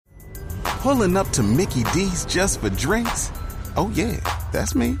Pulling up to Mickey D's just for drinks? Oh yeah,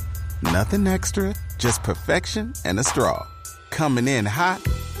 that's me. Nothing extra, just perfection and a straw. Coming in hot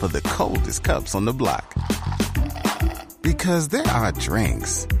for the coldest cups on the block. Because there are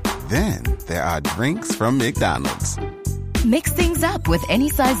drinks. Then there are drinks from McDonald's. Mix things up with any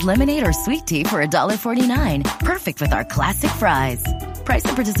size lemonade or sweet tea for $1.49. Perfect with our classic fries. Price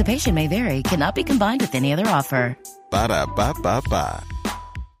and participation may vary. Cannot be combined with any other offer. Ba-da-ba-ba-ba.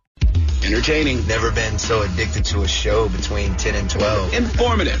 Entertaining. Never been so addicted to a show between 10 and 12.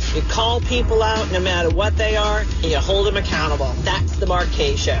 Informative. You call people out no matter what they are, and you hold them accountable. That's the Mark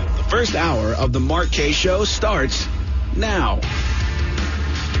Kaye Show. The first hour of the Mark Kaye Show starts now.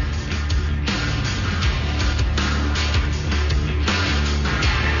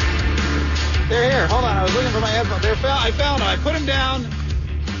 They're here. Hold on. I was looking for my headphones. I found them. I put them down.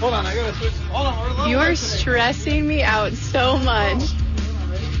 Hold on. I got to switch. Hold on. You're stressing me out so much.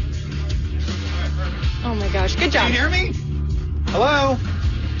 Oh, my gosh. Good job. Can you hear me? Hello? I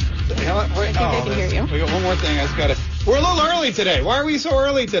think I can hear you. We got one more thing. We're a little early today. Why are we so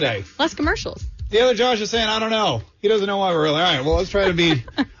early today? Less commercials. The other Josh is saying, I don't know. He doesn't know why we're early. All right. Well, let's try to be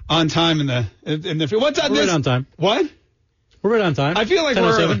on time in the what's on we're this? Right on time. What? We're right on time. I feel like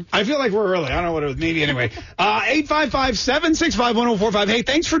we're early. I don't know what it was. Maybe anyway. 855-765-1045. Hey,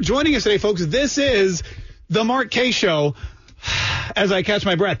 thanks for joining us today, folks. This is the Mark Kaye Show. As I catch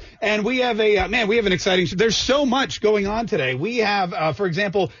my breath. And we have an exciting show. There's so much going on today. We have, for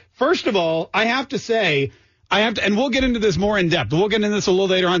example, first of all, I have to say, and we'll get into this more in depth. We'll get into this a little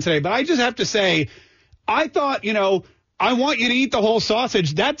later on today, but I just have to say, I thought, I want you to eat the whole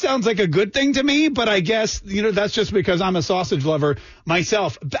sausage. That sounds like a good thing to me, but I guess, that's just because I'm a sausage lover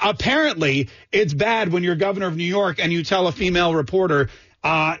myself. Apparently, it's bad when you're governor of New York and you tell a female reporter,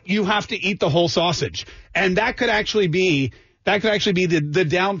 you have to eat the whole sausage. And that could actually be the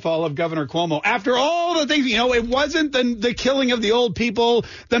downfall of Governor Cuomo. After all the things, it wasn't the killing of the old people,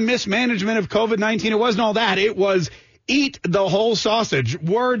 the mismanagement of COVID-19. It wasn't all that. It was eat the whole sausage.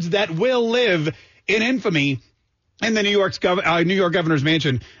 Words that will live in infamy in the New York governor's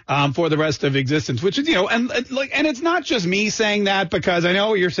mansion for the rest of existence, which is, and it's not just me saying that because I know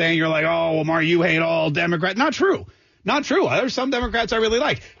what you're saying. You're like, oh, well, Mar, you hate all Democrats. Not true. Not true. There's some Democrats I really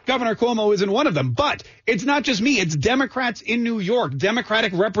like. Governor Cuomo isn't one of them. But it's not just me. It's Democrats in New York,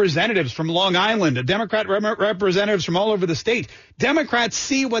 Democratic representatives from Long Island, Democrat representatives from all over the state. Democrats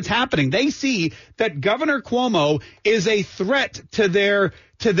see what's happening. They see that Governor Cuomo is a threat to their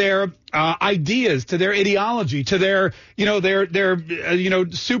ideas, to their ideology, to their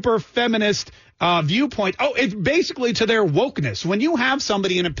super feminist viewpoint. Oh, it's basically to their wokeness. When you have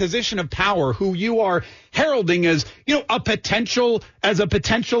somebody in a position of power who you are heralding as, a potential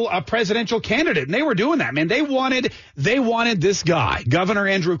presidential candidate, and they were doing that, man. They wanted this guy, Governor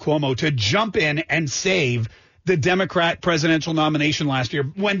Andrew Cuomo, to jump in and save the Democrat presidential nomination last year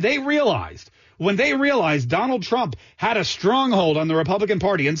when they realized Donald Trump had a stronghold on the Republican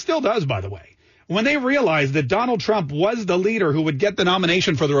Party, and still does, by the way. When they realized that Donald Trump was the leader who would get the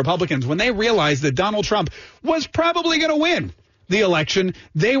nomination for the Republicans, when they realized that Donald Trump was probably going to win the election,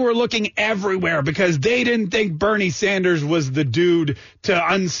 they were looking everywhere because they didn't think Bernie Sanders was the dude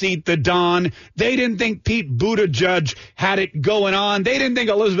to unseat the Don. They didn't think Pete Buttigieg had it going on. They didn't think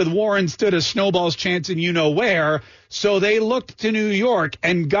Elizabeth Warren stood a snowball's chance in you-know-where. So they looked to New York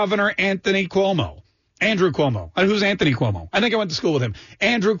and Governor Andrew Cuomo. Who's Anthony Cuomo? I think I went to school with him.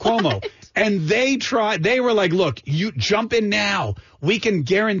 Andrew Cuomo. And they were like, look, you jump in now. We can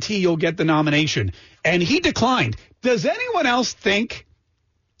guarantee you'll get the nomination. And he declined. Does anyone else think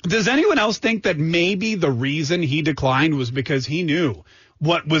that maybe the reason he declined was because he knew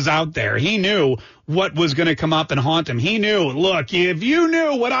what was out there? He knew what was going to come up and haunt him. He knew, look, if you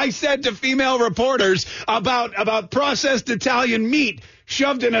knew what I said to female reporters about processed Italian meat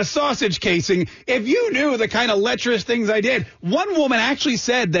shoved in a sausage casing, if you knew the kind of lecherous things I did. One woman actually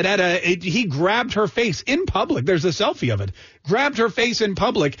said that he grabbed her face in public. There's a selfie of it. Grabbed her face in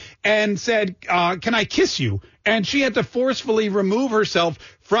public and said, can I kiss you? And she had to forcefully remove herself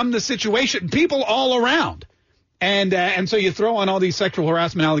from the situation. People all around. And so you throw on all these sexual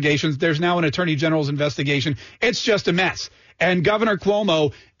harassment allegations. There's now an attorney general's investigation. It's just a mess. And Governor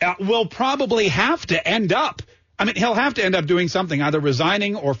Cuomo will probably have to end up. He'll have to end up doing something, either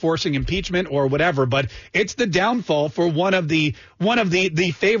resigning or forcing impeachment or whatever. But it's the downfall for one of the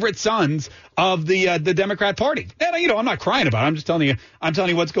favorite sons of the Democrat Party. And I'm not crying about it. I'm just telling you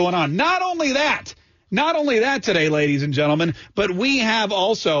what's going on. Not only that today, ladies and gentlemen, but we have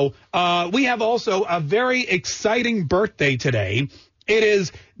also a very exciting birthday today. It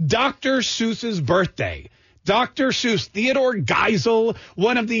is Dr. Seuss's birthday. Dr. Seuss, Theodore Geisel,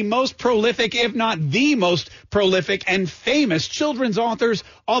 one of the most prolific, if not the most prolific and famous children's authors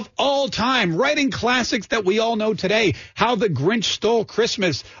of all time, writing classics that we all know today. How the Grinch Stole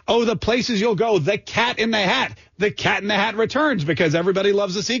Christmas, Oh, the Places You'll Go, The Cat in the Hat. The Cat in the Hat Returns, because everybody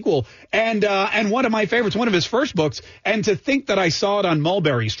loves a sequel. And one of my favorites, one of his first books, And to Think That I Saw It on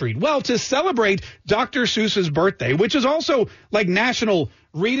Mulberry Street. Well, to celebrate Dr. Seuss's birthday, which is also like National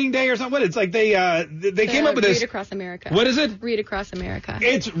Reading Day or something. What? It's like they came up with this. Read Across America. What is it? Read Across America.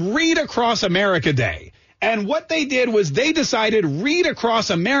 It's Read Across America Day. And what they did was they decided Read Across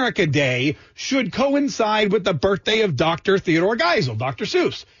America Day should coincide with the birthday of Dr. Theodore Geisel, Dr.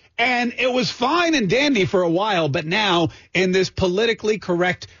 Seuss. And it was fine and dandy for a while, but now in this politically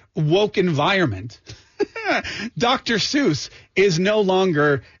correct woke environment, Dr. Seuss is no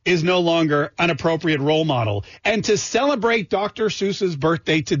longer an appropriate role model. And to celebrate Dr. Seuss's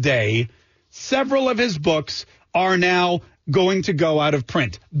birthday today, several of his books are now going to go out of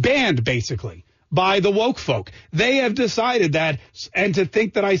print, banned basically by the woke folk. They have decided that, And to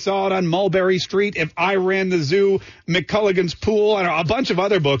Think That I Saw It on Mulberry Street, If I Ran the Zoo, McCulligan's Pool, and a bunch of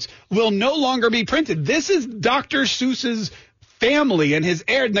other books will no longer be printed. This is Dr. Seuss's family and his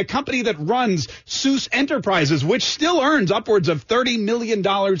heir, and the company that runs Seuss Enterprises, which still earns upwards of $30 million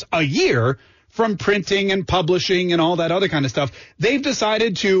a year from printing and publishing and all that other kind of stuff. They've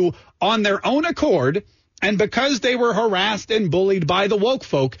decided to, on their own accord, and because they were harassed and bullied by the woke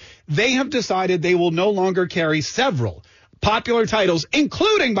folk, they have decided they will no longer carry several popular titles,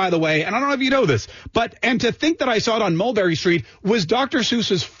 including, by the way, and I don't know if you know this, but And to Think That I Saw It on Mulberry Street was Dr.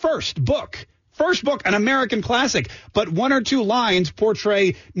 Seuss's first book, an American classic, but one or two lines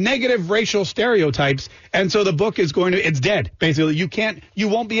portray negative racial stereotypes, and so the book is it's dead, basically. You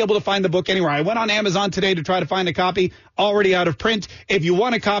won't be able to find the book anywhere. I went on Amazon today to try to find a copy, already out of print. If you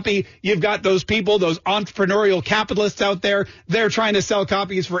want a copy, you've got those people, those entrepreneurial capitalists out there, they're trying to sell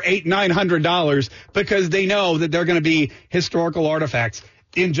copies for $800-900 because they know that they're going to be historical artifacts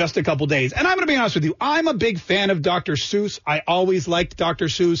in just a couple days. And I'm going to be honest with you, I'm a big fan of Dr. Seuss. I always liked Dr.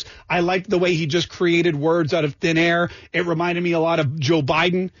 Seuss. I liked the way he just created words out of thin air. It reminded me a lot of Joe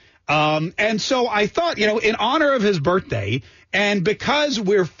Biden. And so I thought, in honor of his birthday, and because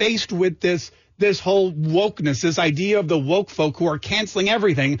we're faced with this whole wokeness, this idea of the woke folk who are canceling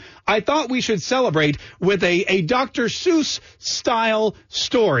everything, I thought we should celebrate with a Dr. Seuss style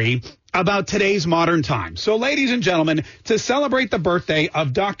story about today's modern times. So, ladies and gentlemen, to celebrate the birthday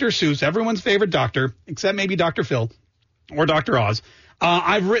of Dr. Seuss, everyone's favorite doctor, except maybe Dr. Phil or Dr. Oz,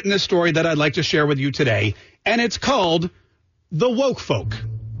 I've written this story that I'd like to share with you today, and it's called The Woke Folk.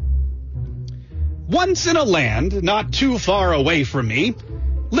 Once in a land not too far away from me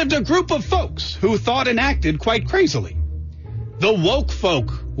lived a group of folks who thought and acted quite crazily. The woke folk,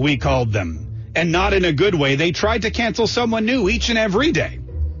 we called them, and not in a good way. They tried to cancel someone new each and every day.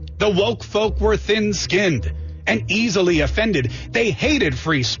 The woke folk were thin-skinned and easily offended. They hated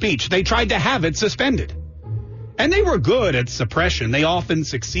free speech. They tried to have it suspended. And they were good at suppression. They often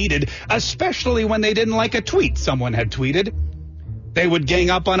succeeded, especially when they didn't like a tweet someone had tweeted. They would gang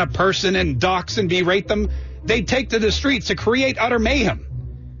up on a person and dox and berate them. They'd take to the streets to create utter mayhem.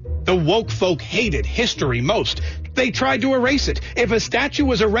 The woke folk hated history most. They tried to erase it. If a statue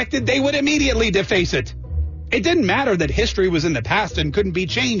was erected, they would immediately deface it. It didn't matter that history was in the past and couldn't be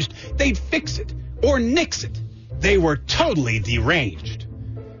changed. They'd fix it or nix it. They were totally deranged.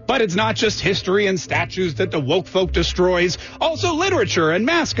 But it's not just history and statues that the woke folk destroys. Also literature and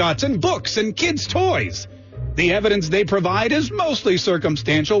mascots and books and kids' toys. The evidence they provide is mostly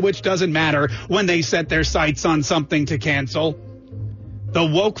circumstantial, which doesn't matter when they set their sights on something to cancel. The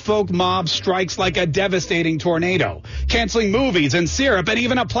woke folk mob strikes like a devastating tornado, canceling movies and syrup and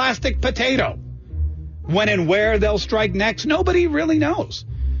even a plastic potato. When and where they'll strike next, nobody really knows.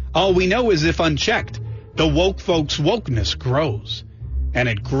 All we know is if unchecked, the woke folks' wokeness grows. And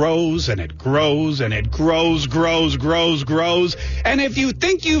it grows, and it grows, and it grows. And if you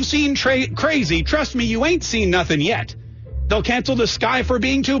think you've seen crazy, trust me, you ain't seen nothing yet. They'll cancel the sky for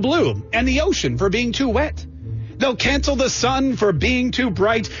being too blue, and the ocean for being too wet. They'll cancel the sun for being too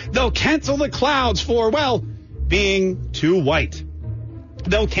bright. They'll cancel the clouds for, well, being too white.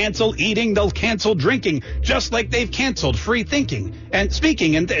 They'll cancel eating, they'll cancel drinking, just like they've canceled free thinking and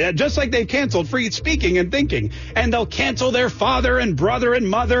speaking, and just like they've canceled free speaking and thinking. And they'll cancel their father and brother and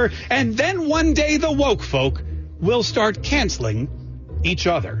mother, and then one day the woke folk will start canceling each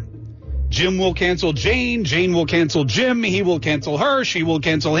other. Jim will cancel Jane, Jane will cancel Jim, he will cancel her, she will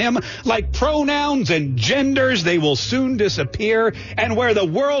cancel him. Like pronouns and genders, they will soon disappear, and where the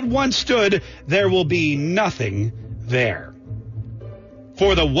world once stood, there will be nothing there.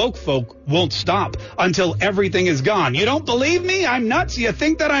 For the woke folk won't stop until everything is gone. You don't believe me? I'm nuts? You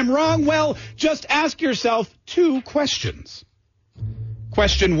think that I'm wrong? Well, just ask yourself 2 questions.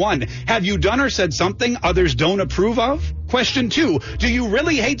 Question 1, have you done or said something others don't approve of? Question 2, do you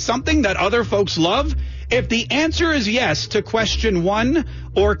really hate something that other folks love? If the answer is yes to question 1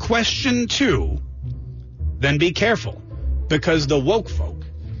 or question 2, then be careful, because the woke folk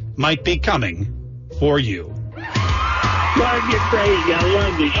might be coming for you. Drive you crazy. I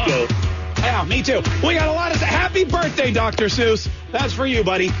love this show. Yeah, me too. We got a lot of... Happy birthday, Dr. Seuss. That's for you,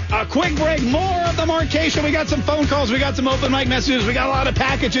 buddy. A quick break. More of the Mark K Show. We got some phone calls. We got some open mic messages. We got a lot of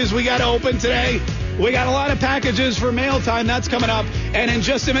packages we got to open today. We got a lot of packages for mail time. That's coming up. And in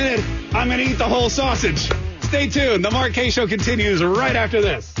just a minute, I'm going to eat the whole sausage. Stay tuned. The Mark K Show continues right after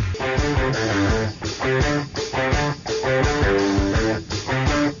this.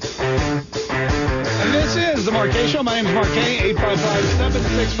 This is the Mark K Show. My name is Mark K.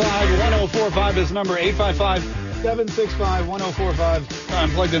 855-765-1045 is the number. 855-765-1045. I'm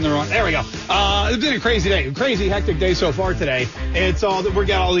plugged in the wrong. There we go. It's been a crazy day. A crazy, hectic day so far today. It's all that we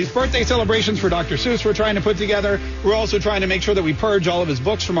got all these birthday celebrations for Dr. Seuss we're trying to put together. We're also trying to make sure that we purge all of his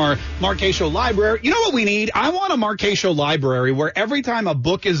books from our Mark K Show library. You know what we need? I want a Mark K Show library where every time a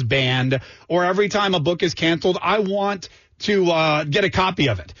book is banned or every time a book is canceled, I want to get a copy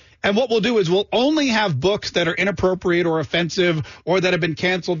of it. And what we'll do is we'll only have books that are inappropriate or offensive or that have been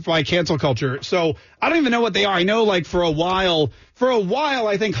canceled by cancel culture. So I don't even know what they are. I know, like, for a while,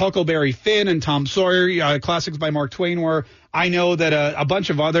 I think Huckleberry Finn and Tom Sawyer, classics by Mark Twain were. I know that a bunch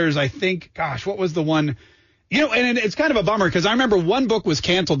of others, I think, gosh, what was the one? You know, and it's kind of a bummer because I remember one book was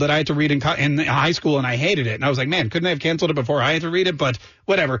canceled that I had to read in high school, and I hated it. And I was like, man, couldn't I have canceled it before I had to read it? But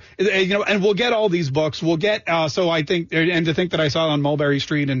whatever. You know, and we'll get all these books. We'll get, so I think, and to think that I saw it on Mulberry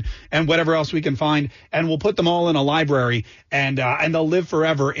Street and whatever else we can find, and we'll put them all in a library, and they'll live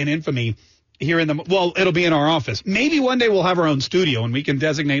forever in infamy. Here in it'll be in our office. Maybe one day we'll have our own studio and we can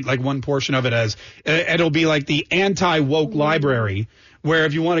designate like one portion of it as, it'll be like the anti-woke library, where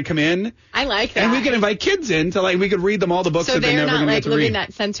if you want to come in. I like that. And we can invite kids in to, like, we could read them all the books that they're never going to get to read. So they're not like living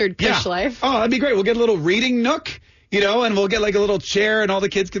that censored cush life. Oh, that'd be great. We'll get a little reading nook, you know, and we'll get like a little chair and all the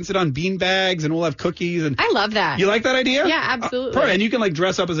kids can sit on bean bags and we'll have cookies. And I love that. You like that idea? Yeah, absolutely. Perfect. And you can like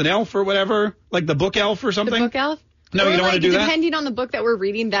dress up as an elf or whatever, like the book elf or something. The book elf? No, you don't want to do that? Depending on the book that we're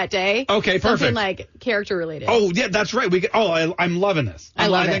reading that day. Okay, perfect. Something like character related. Oh, yeah, that's right. I'm loving this.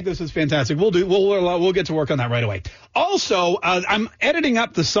 I think this is fantastic. We'll get to work on that right away. Also, I'm editing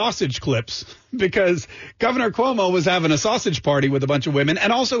up the sausage clips because Governor Cuomo was having a sausage party with a bunch of women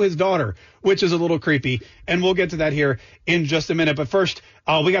and also his daughter, which is a little creepy. And we'll get to that here in just a minute. But first,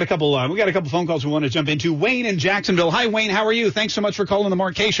 we got a couple phone calls we want to jump into. Wayne in Jacksonville. Hi, Wayne. How are you? Thanks so much for calling the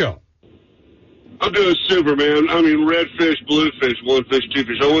Mark K Show. I'm doing super, man. I mean, red fish, blue fish, one fish, two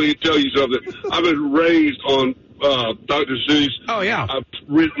fish. I want to tell you something. I've been raised on Dr. Seuss. Oh, yeah. I've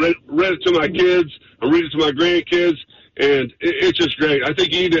read it to my kids. I read it to my grandkids, and it's just great. I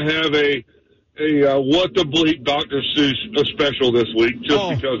think you need to have a What the Bleep Dr. Seuss special this week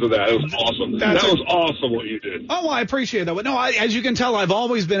just because of that. It was awesome. That was awesome what you did. Oh, well, I appreciate that. But no, as you can tell, I've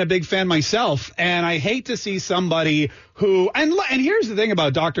always been a big fan myself, and I hate to see somebody who, and here's the thing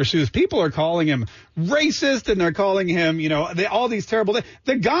about Dr. Seuss, people are calling him racist, and they're calling him, you know, all these terrible things.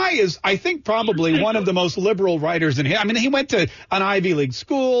 The guy is, I think, probably one of the most liberal writers in here. I mean, he went to an Ivy League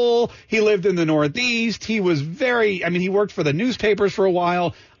school. He lived in the Northeast. He was he worked for the newspapers for a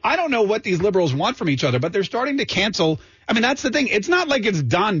while. I don't know what these liberals want from each other, but they're starting to cancel. I mean, that's the thing. It's not like it's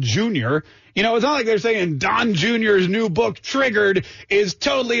Don Jr. You know, it's not like they're saying Don Jr.'s new book, Triggered, is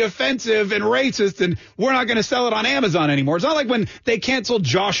totally offensive and racist, and we're not going to sell it on Amazon anymore. It's not like when they canceled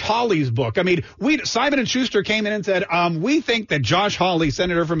Josh Hawley's book. I mean, Simon & Schuster came in and said, we think that Josh Hawley,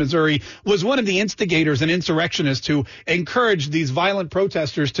 senator from Missouri, was one of the instigators and insurrectionists who encouraged these violent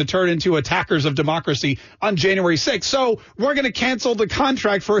protesters to turn into attackers of democracy on January 6th. So we're going to cancel the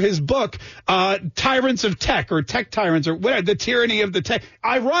contract for his book, Tyrants of Tech, or Tech Tyrants, or whatever, The Tyranny of the Tech.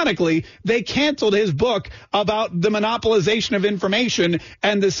 Ironically, they canceled his book about the monopolization of information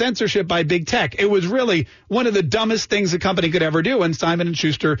and the censorship by big tech. It was really one of the dumbest things a company could ever do, and Simon &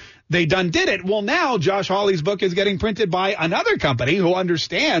 Schuster, they done did it. Well, now Josh Hawley's book is getting printed by another company who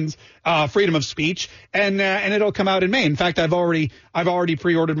understands freedom of speech, and it'll come out in May. In fact, I've already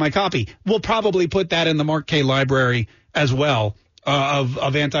pre-ordered my copy. We'll probably put that in the Mark K library as well.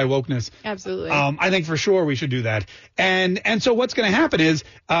 Of anti-wokeness. Absolutely. I think for sure we should do that. And so what's going to happen is,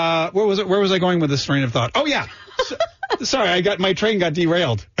 where was I going with this train of thought? Oh, yeah. Sorry, my train got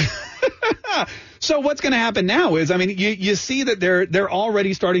derailed. So what's going to happen now is, I mean, you see that they're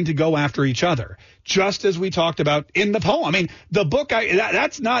already starting to go after each other, just as we talked about in the poll. I mean, the book,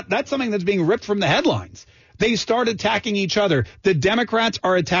 that's something that's being ripped from the headlines. They start attacking each other. The Democrats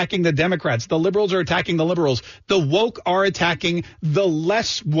are attacking the Democrats. The liberals are attacking the liberals. The woke are attacking the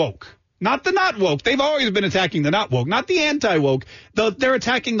less woke. Not the not woke. They've always been attacking the not woke, not the anti-woke. They're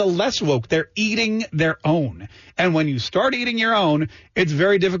attacking the less woke. They're eating their own. And when you start eating your own, it's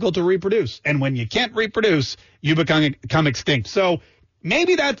very difficult to reproduce. And when you can't reproduce, you become extinct. So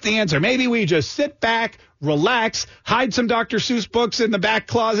maybe that's the answer. Maybe we just sit back, relax, hide some Dr. Seuss books in the back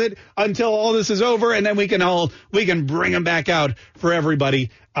closet until all this is over, and then we can bring them back out for everybody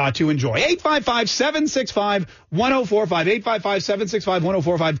to enjoy. 855-765-1045.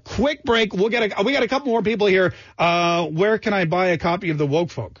 855-765-1045. Quick break. We got a couple more people here. Where can I buy a copy of The Woke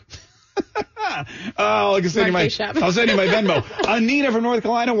Folk? I'll send you my Venmo. Anita from North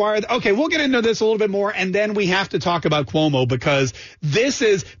Carolina. Okay, we'll get into this a little bit more, and then we have to talk about Cuomo, because this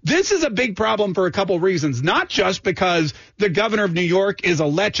is a big problem for a couple of reasons. Not just because the governor of New York is a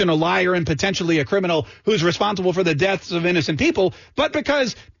lech and a liar and potentially a criminal who's responsible for the deaths of innocent people, but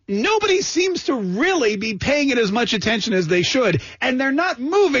because nobody seems to really be paying it as much attention as they should, and they're not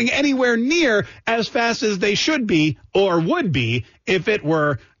moving anywhere near as fast as they should be or would be if it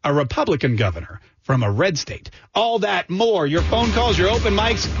were a Republican governor from a red state. All that more. Your phone calls, your open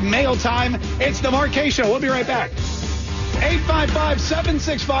mics, mail time. It's the Mark K Show. We'll be right back.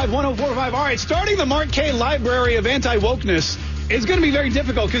 855-765-1045. All right, starting the Mark K Library of Anti-Wokeness is going to be very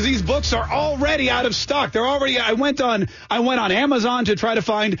difficult because these books are already out of stock. They're already. I went on Amazon to try to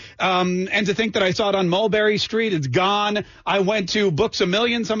find and to think that I saw it on Mulberry Street. It's gone. I went to Books A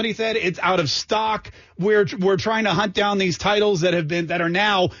Million. Somebody said it's out of stock. We're trying to hunt down these titles that are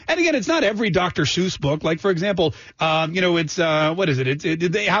now. And again, it's not every Dr. Seuss book. Like, for example, it's what is it?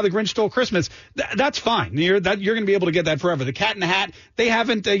 It's How the Grinch Stole Christmas. That's fine. You're going to be able to get that forever. The Cat in the Hat. They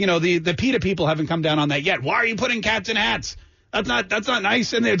haven't. The PETA people haven't come down on that yet. Why are you putting cats in hats? That's not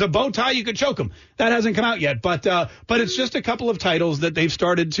nice. And there's a bow tie, you could choke them. That hasn't come out yet. But it's just a couple of titles that they've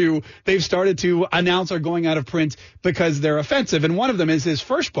started to announce are going out of print because they're offensive. And one of them is his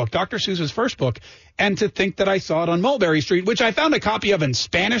first book, Dr. Seuss's first book. And to think that I saw it on Mulberry Street, which I found a copy of in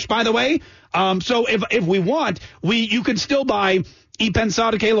Spanish, by the way. So if we want, you can still buy Y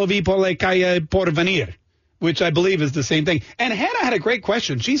pensar que lo vi por la calle por venir, which I believe is the same thing. And Hannah had a great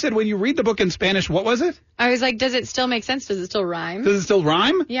question. She said, when you read the book in Spanish, what was it? I was like, does it still make sense? Does it still rhyme? Does it still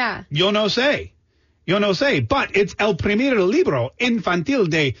rhyme? Yeah. Yo no sé. But it's El primer libro infantil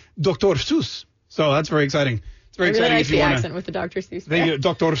de Dr. Seuss. So that's very exciting. It's very exciting. Like the accent with the Dr. Seuss.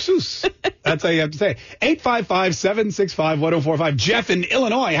 Dr. Seuss. That's how you have to say it. 855-765-1045. Jeff in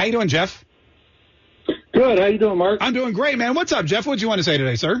Illinois. How you doing, Jeff? Good. How you doing, Mark? I'm doing great, man. What's up, Jeff? What do you want to say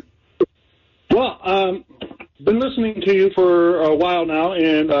today, sir? Well, been listening to you for a while now,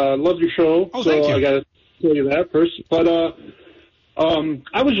 and love your show. Oh, thank you. I got to tell you that first. But I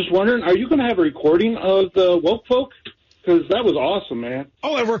was just wondering, are you going to have a recording of the Woke Folk? Because that was awesome, man.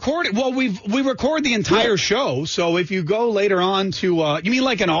 Oh, a recording? Well, we record the entire show. So if you go later on to, you mean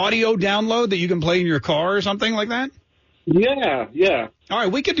like an audio download that you can play in your car or something like that? Yeah. All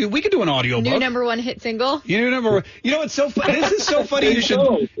right, we could do an audio book. New number one hit single. It's so funny. This is so funny.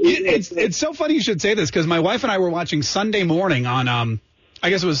 It's so funny you should say this, because my wife and I were watching Sunday Morning on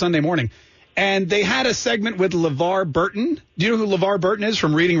I guess it was Sunday Morning, and they had a segment with LeVar Burton. Do you know who LeVar Burton is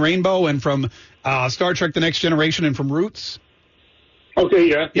from Reading Rainbow and from Star Trek: The Next Generation and from Roots?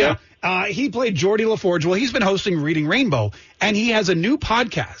 Okay, yeah. He played Geordie LaForge. Well, he's been hosting Reading Rainbow, and he has a new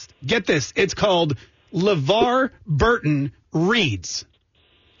podcast. Get this. It's called LeVar Burton Reads.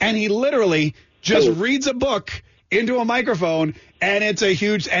 And he literally just reads a book into a microphone, and it's a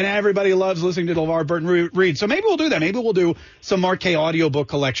huge, and everybody loves listening to LeVar Burton read. So maybe we'll do that. Maybe we'll do some Mark K audiobook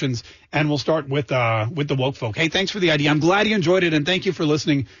collections, and we'll start with the Woke Folk. Hey, thanks for the idea. I'm glad you enjoyed it, and thank you for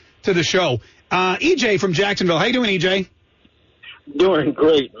listening to the show. EJ from Jacksonville. How you doing, EJ? Doing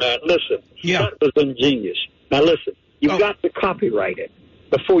great, man. Listen, that was ingenious. Now listen, you've got to copyright it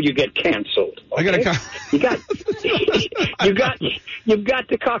before you get canceled. Okay? You've got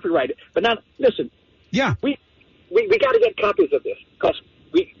to copyright it. But now listen. Yeah. We got to get copies of this, because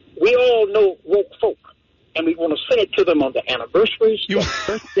we all know woke folk, and we want to send it to them on their anniversaries, their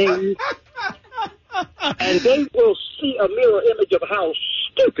birthdays, and they will see a mirror image of how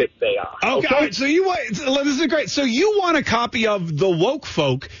stupid they are. Okay. So this is great. So you want a copy of the Woke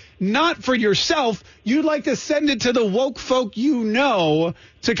Folk, not for yourself. You'd like to send it to the woke folk to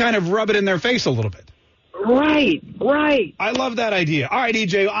kind of rub it in their face a little bit. Right. I love that idea. All right,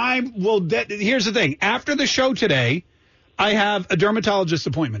 EJ, here's the thing. After the show today, I have a dermatologist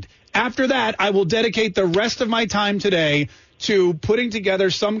appointment. After that, I will dedicate the rest of my time today to putting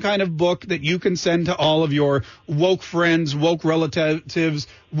together some kind of book that you can send to all of your woke friends, woke relatives,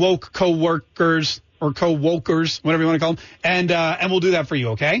 woke coworkers or co-wokers, whatever you want to call them, and we'll do that for you,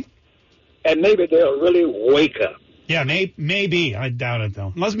 okay? And maybe they'll really wake up. Yeah, maybe. I doubt it,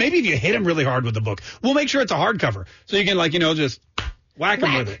 though. Unless maybe if you hit him really hard with the book. We'll make sure it's a hardcover so you can, just whack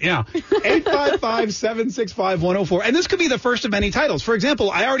him with it. Yeah. 855-765-104. And this could be the first of many titles. For example,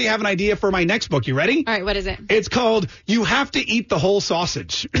 I already have an idea for my next book. You ready? All right, what is it? It's called You Have to Eat the Whole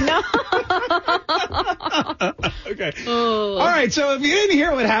Sausage. No. Okay. Oh. All right, so if you didn't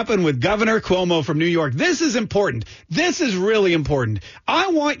hear what happened with Governor Cuomo from New York, this is important. This is really important.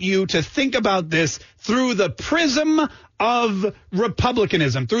 I want you to think about this through the prism of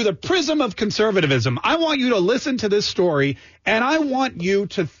republicanism, through the prism of conservatism. I want you to listen to this story, and I want you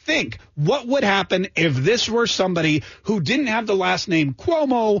to think what would happen if this were somebody who didn't have the last name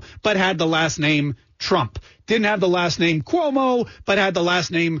Cuomo, but had the last name Trump. Didn't have the last name Cuomo, but had the last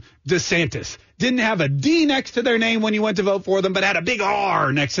name DeSantis. Didn't have a D next to their name when you went to vote for them, but had a big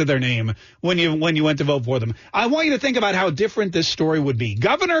R next to their name when you went to vote for them. I want you to think about how different this story would be.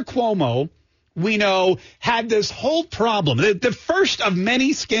 Governor Cuomo, we know, had this whole problem. The first of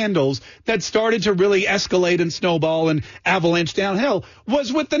many scandals that started to really escalate and snowball and avalanche downhill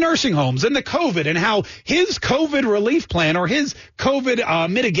was with the nursing homes and the COVID, and how his COVID relief plan or his COVID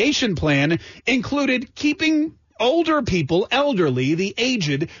mitigation plan included keeping older people, elderly, the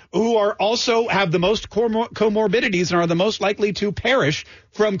aged, who are also have the most comorbidities and are the most likely to perish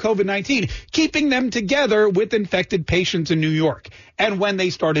from COVID-19, keeping them together with infected patients in New York. And when they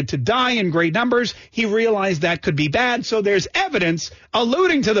started to die in great numbers, he realized that could be bad. So there's evidence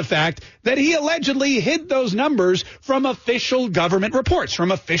alluding to the fact that he allegedly hid those numbers from official government reports,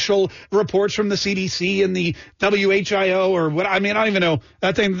 from official reports from the CDC and the WHIO or what. I mean, I don't even know.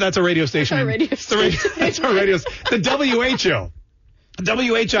 That's a radio station. That's our radio station. It's our radio. The WHO.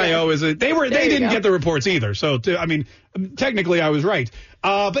 WHIO is they didn't get the reports either. So technically I was right.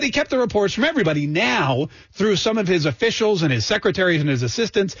 But he kept the reports from everybody. Now, through some of his officials and his secretaries and his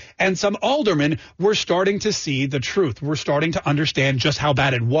assistants and some aldermen, we're starting to see the truth. We're starting to understand just how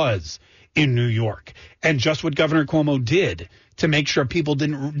bad it was in New York and just what Governor Cuomo did to make sure people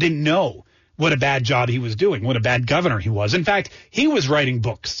didn't know what a bad job he was doing, what a bad governor he was. In fact, he was writing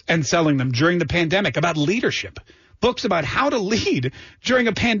books and selling them during the pandemic about leadership. Books about how to lead during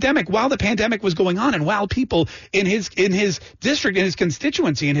a pandemic while the pandemic was going on and while people in his district, in his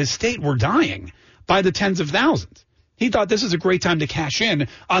constituency, in his state were dying by the tens of thousands. He thought this is a great time to cash in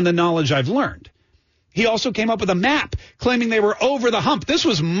on the knowledge I've learned. He also came up with a map claiming they were over the hump. This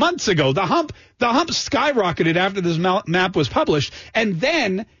was months ago. The hump skyrocketed after this map was published. And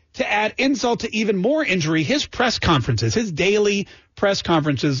then, to add insult to even more injury, his press conferences, his daily press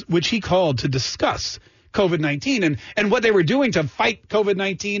conferences, which he called to discuss COVID-19 and what they were doing to fight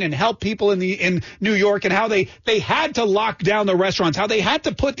COVID-19 and help people in New York, and how they had to lock down the restaurants, how they had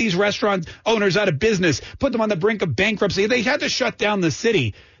to put these restaurant owners out of business, put them on the brink of bankruptcy. They had to shut down the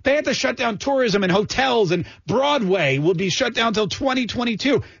city. They had to shut down tourism and hotels, and Broadway will be shut down till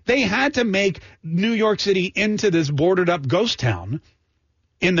 2022. They had to make New York City into this boarded up ghost town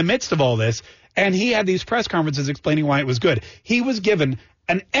in the midst of all this. And he had these press conferences explaining why it was good. He was given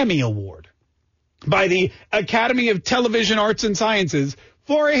an Emmy Award by the Academy of Television Arts and Sciences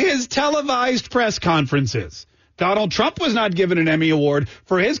for his televised press conferences. Donald Trump was not given an Emmy Award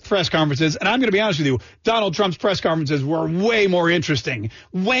for his press conferences, and I'm going to be honest with you, Donald Trump's press conferences were way more interesting,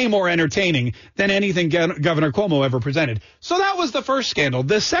 way more entertaining than anything Governor Cuomo ever presented. So that was the first scandal.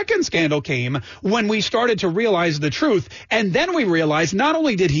 The second scandal came when we started to realize the truth, and then we realized not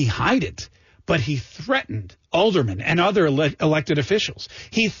only did he hide it, but he threatened aldermen and other elected officials.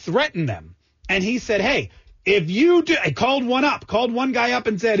 He threatened them. And he said, hey, if you do, I called one guy up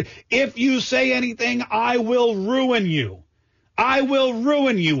and said, if you say anything, I will ruin you. I will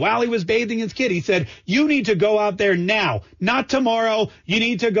ruin you. While he was bathing his kid, he said, you need to go out there now, not tomorrow. You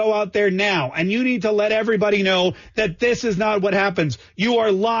need to go out there now. And you need to let everybody know that this is not what happens. You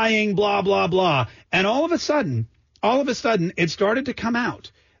are lying, blah, blah, blah. And all of a sudden, it started to come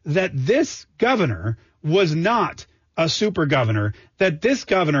out that this governor was not a super governor, that this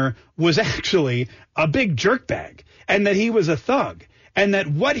governor was actually a big jerkbag, and that he was a thug, and that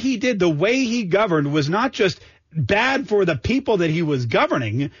what he did, the way he governed, was not just bad for the people that he was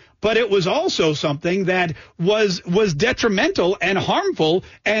governing, but it was also something that was detrimental and harmful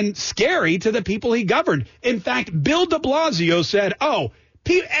and scary to the people he governed. In fact, Bill de Blasio said,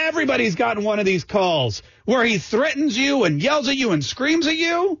 everybody's gotten one of these calls where he threatens you and yells at you and screams at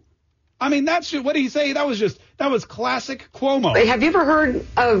you. I mean, that's what did he say? That was That was classic Cuomo. Have you ever heard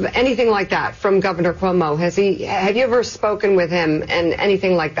of anything like that from Governor Cuomo? Have you ever spoken with him and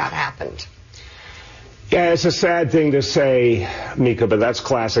anything like that happened? Yeah, it's a sad thing to say, Mika, but that's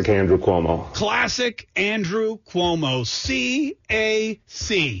classic Andrew Cuomo. Classic Andrew Cuomo,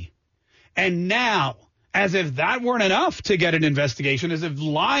 CAC. And now, as if that weren't enough to get an investigation, as if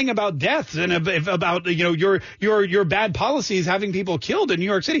lying about deaths and if about your bad policies having people killed in New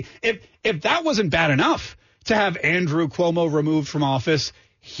York City, if that wasn't bad enough to have Andrew Cuomo removed from office,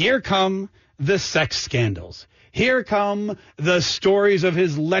 here come the sex scandals. Here come the stories of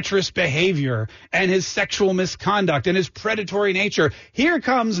his lecherous behavior and his sexual misconduct and his predatory nature. Here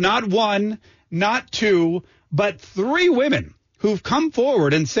comes not one, not two, but 3 women who've come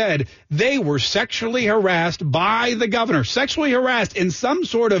forward and said they were sexually harassed by the governor, sexually harassed in some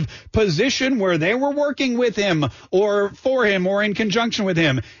sort of position where they were working with him or for him or in conjunction with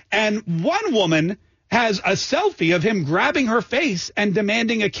him. And one woman has a selfie of him grabbing her face and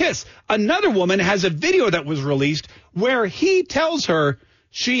demanding a kiss. Another woman has a video that was released where he tells her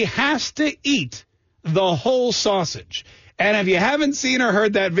she has to eat the whole sausage. And if you haven't seen or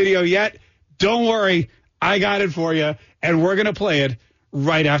heard that video yet, don't worry. I got it for you, and we're going to play it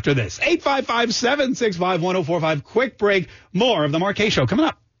right after this. 855-765-1045. Quick break. More of the Mark Kaye Show coming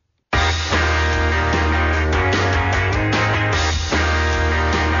up.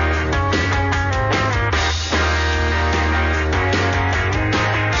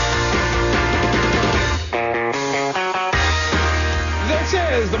 This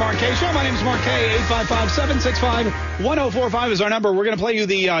is the Mark Kaye Show. My name is Mark Kaye. 855-765-1045 is our number. We're going to play you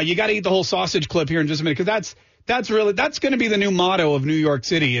the you got to eat the whole sausage clip here in just a minute, because that's going to be the new motto of New York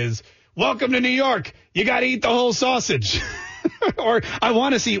City is, welcome to New York. You got to eat the whole sausage. Or I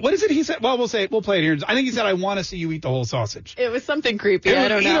want to see, what is it he said? Well, we'll play it here. I think he said, I want to see you eat the whole sausage. It was something creepy. I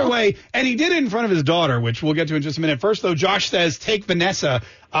don't know. Either way, and he did it in front of his daughter, which we'll get to in just a minute. First, though, Josh says, take Vanessa,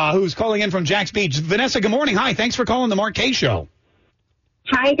 who's calling in from Jack's Beach. Vanessa, good morning. Hi, thanks for calling the Mark Kaye Show.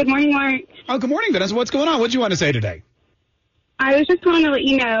 Hi, good morning, Mark. Oh, good morning, Vanessa. What's going on? What do you want to say today? I was just calling to let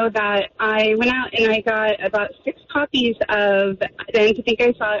you know that I went out and I got about 6 copies of Then to Think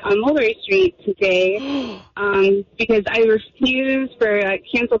I Saw It on Mulberry Street today because I refuse for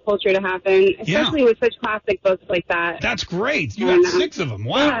cancel culture to happen, especially with such classic books like that. That's great. You got 6 of them.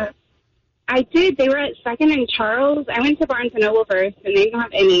 Wow. Yeah, I did. They were at 2nd and Charles. I went to Barnes & Noble first, and they didn't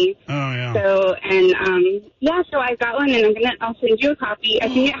have any. Oh, yeah. So, so I got one, and I'll send you a copy. I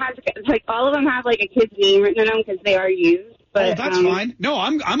think it has, all of them have, a kid's name written in them because they are used. But, that's fine. No,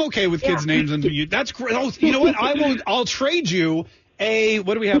 I'm okay with kids' names, and that's great. Oh, you know what? I'll trade you a,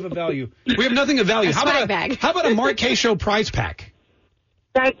 what do we have of value? We have nothing of value. How about a Mark Kaye Show prize pack?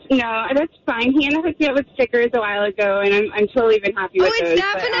 That's fine. Hannah hooked me up with stickers a while ago, and I'm totally been happy with those. Oh, it's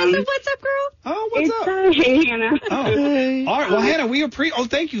not Vanessa. What's up, girl? Oh, what's up? Hey, Hannah. Oh, all right. Well, Hannah,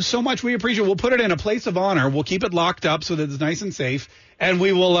 thank you so much. We appreciate it. We'll put it in a place of honor. We'll keep it locked up so that it's nice and safe, and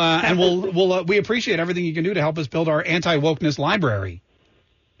we will. We appreciate everything you can do to help us build our anti-wokeness library.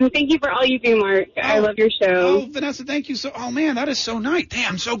 Thank you for all you do, Mark. I love your show. Oh, Vanessa, thank you so. Oh man, that is so nice.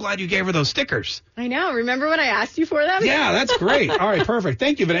 Damn, I'm so glad you gave her those stickers. I know. Remember when I asked you for them? Yeah, that's great. All right, perfect.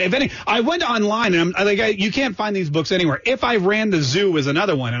 Thank you, Vanessa. I went online and you can't find these books anywhere. If I Ran the Zoo is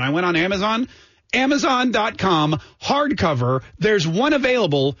another one, and I went on Amazon, Amazon.com hardcover. There's one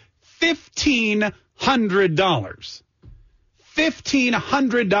available, $1,500.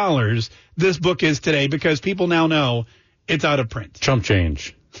 $1,500. This book is today because people now know it's out of print. Chump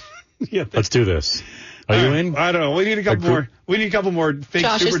change. Yeah, let's do this. Are you in? I don't know. We need a couple more. We need a couple more fake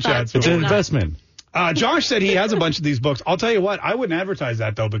super chats. It's an investment. Josh said he has a bunch of these books. I'll tell you what. I wouldn't advertise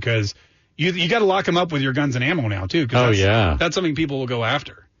that though, because you got to lock them up with your guns and ammo now too. That's something people will go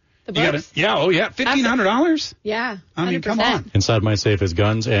after. The books? $1,500. Yeah. 100%. I mean, come on. Inside my safe is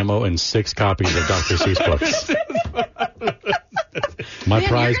guns, ammo, and 6 copies of Dr. Seuss books. My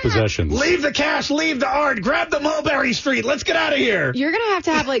prized possessions. Leave the cash, leave the art, grab the Mulberry Street. Let's get out of here. You're going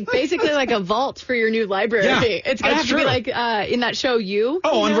to have basically a vault for your new library. Yeah, it's going to have to be in that show You.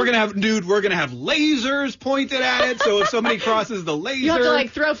 Oh, and we're going to have, lasers pointed at it. So if somebody crosses the laser. You have to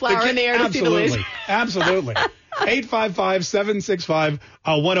throw flour in the air to see the laser. Absolutely.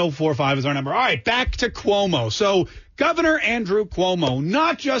 855-765-1045 is our number. All right, back to Cuomo. So Governor Andrew Cuomo,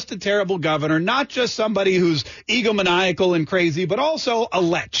 not just a terrible governor, not just somebody who's egomaniacal and crazy, but also a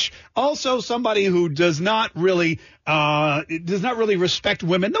lech. Also somebody who does not really respect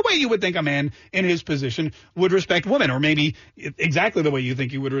women the way you would think a man in his position would respect women, or maybe exactly the way you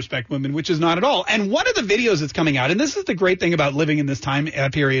think you would respect women, which is not at all. And one of the videos that's coming out, and this is the great thing about living in this time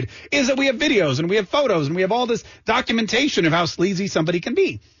period, is that we have videos and we have photos and we have all this documentation of how sleazy somebody can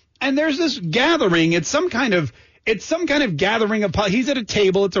be. And there's this gathering. It's some kind of gathering of, he's at a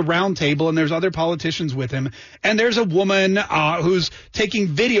table, it's a round table, and there's other politicians with him. And there's a woman who's taking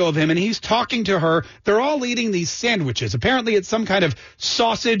video of him, and he's talking to her. They're all eating these sandwiches. Apparently it's some kind of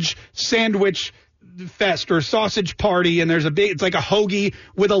sausage sandwich fest or sausage party, and it's like a hoagie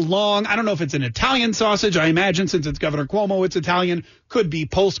with a long, I don't know if it's an Italian sausage. I imagine since it's Governor Cuomo, it's Italian. Could be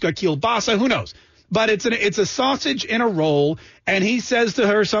Polska kielbasa, who knows? But it's a sausage in a roll, and he says to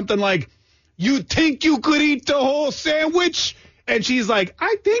her something like, "You think you could eat the whole sandwich?" And she's like,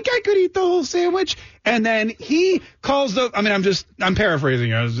 "I think I could eat the whole sandwich." And then he calls I'm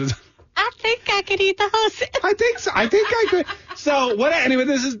paraphrasing. I think I could eat the whole sandwich. I think so. I think I could. So anyway,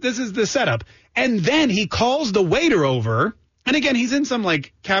 this is the setup. And then he calls the waiter over. And again, he's in some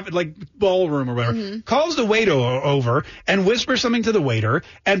like ballroom or whatever. Mm-hmm. Calls the waiter over and whispers something to the waiter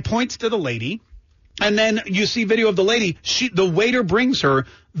and points to the lady. And then you see video of the lady. The waiter brings her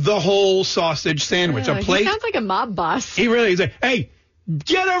the whole sausage sandwich, a plate. He sounds like a mob boss. He really is. Like, hey,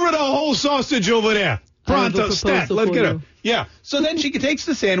 get over the whole sausage over there. Pronto, stat. Let's get her. Yeah. So then she takes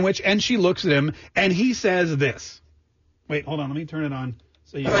the sandwich and she looks at him and he says this. Wait, hold on. Let me turn it on.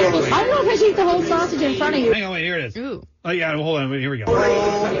 So you I don't know if I should eat the whole sausage in front of you. Hang on, wait, here it is. Ooh. Oh, yeah, hold on. Wait, here we go.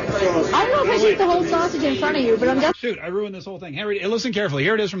 I don't know if I should eat the whole sausage in front of you, but I'm just... Shoot, I ruined this whole thing. Harry, listen carefully.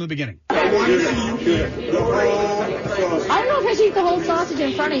 Here it is from the beginning. I don't know if I should eat the whole sausage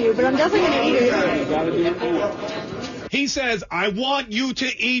in front of you, but I'm definitely going to eat it. He says, "I want you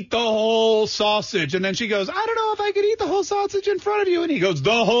to eat the whole sausage." And then she goes, "I don't know if I could eat the whole sausage in front of you." And he goes,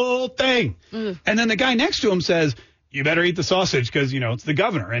 "The whole thing." And then the guy next to him says, "You better eat the sausage because, it's the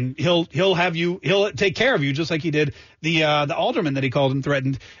governor and he'll take care of you just like he did the alderman that he called and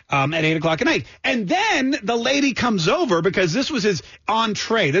threatened at 8:00 at night." And then the lady comes over because this was his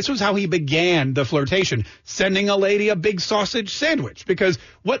entree. This was how he began the flirtation, sending a lady a big sausage sandwich, because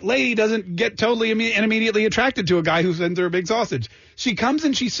what lady doesn't get totally and immediately attracted to a guy who sends her a big sausage? She comes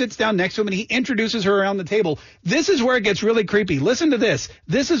and she sits down next to him and he introduces her around the table. This is where it gets really creepy. Listen to this.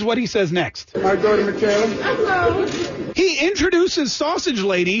 This is what he says next. My daughter, Michaela. Hello. He introduces Sausage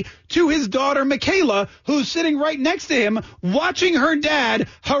Lady to his daughter, Michaela, who's sitting right next to him, watching her dad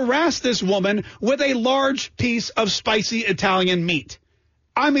harass this woman with a large piece of spicy Italian meat.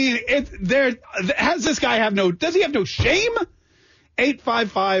 I mean, does he have no shame?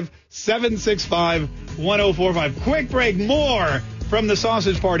 855-765-1045. Quick break. More from the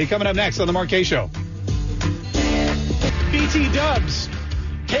sausage party coming up next on the Mark Kaye Show. BT Dubs.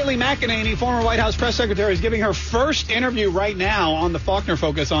 Kayleigh McEnany, former White House press secretary, is giving her first interview right now on the Faulkner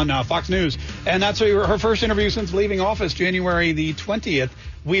Focus on Fox News. And that's her first interview since leaving office January the 20th.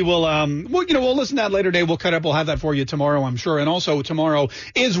 We will, we'll listen to that later today. We'll cut up. We'll have that for you tomorrow, I'm sure. And also tomorrow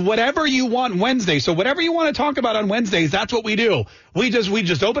is Whatever You Want Wednesday. So whatever you want to talk about on Wednesdays, that's what we do. We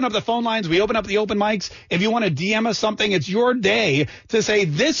just open up the phone lines. We open up the open mics. If you want to DM us something, it's your day to say,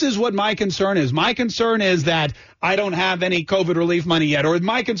 this is what my concern is. My concern is that I don't have any COVID relief money yet. Or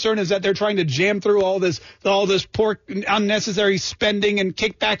my concern is that they're trying to jam through all this poor, unnecessary spending and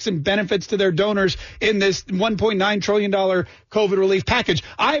kickbacks and benefits to their donors in this $1.9 trillion COVID relief package.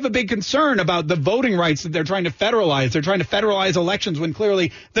 I have a big concern about the voting rights that they're trying to federalize. They're trying to federalize elections when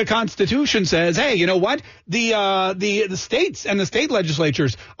clearly the Constitution says, hey, you know what? The states and the state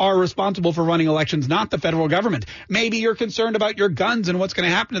legislatures are responsible for running elections, not the federal government. Maybe you're concerned about your guns and what's going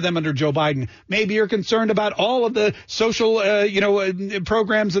to happen to them under Joe Biden. Maybe you're concerned about all of the social,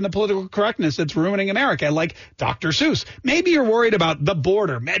 programs and the political correctness that's ruining America, like Dr. Seuss. Maybe you're worried about the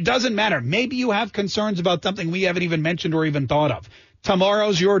border. It doesn't matter. Maybe you have concerns about something we haven't even mentioned or even thought of.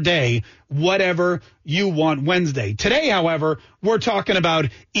 Tomorrow's your day, Whatever You Want Wednesday. Today, however, we're talking about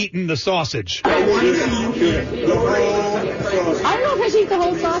eating the sausage. I don't know if I should eat the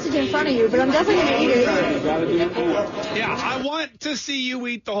whole sausage in front of you, but I'm definitely going to eat it. Yeah, I want to see you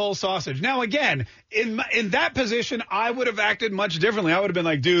eat the whole sausage. Now, again, in that position, I would have acted much differently. I would have been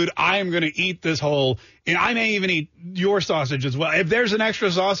like, dude, I am going to eat this whole, and I may even eat your sausage as well. If there's an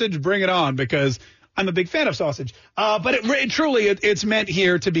extra sausage, bring it on, because I'm a big fan of sausage, but it's meant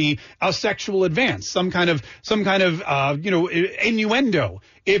here to be a sexual advance, some kind of innuendo,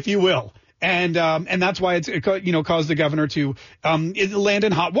 if you will. And that's why it's caused the governor to land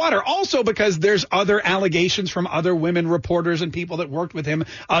in hot water. Also because there's other allegations from other women reporters and people that worked with him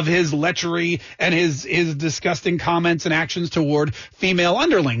of his lechery and his disgusting comments and actions toward female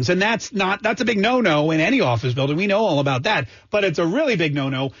underlings. And that's a big no-no in any office building. We know all about that. But it's a really big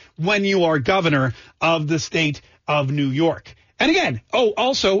no-no when you are governor of the state of New York. And again,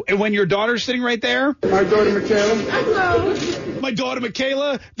 also, when your daughter's sitting right there. My daughter, Michaela. Hello. My daughter,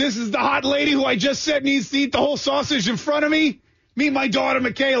 Michaela. This is the hot lady who I just said needs to eat the whole sausage in front of me. Me and my daughter,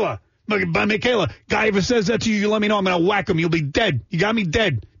 Michaela. Michaela, guy ever says that to you, you let me know. I'm going to whack him. You'll be dead. You got me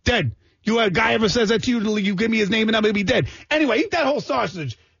dead. Dead. You a guy ever says that to you, you give me his name and I'm going to be dead. Anyway, eat that whole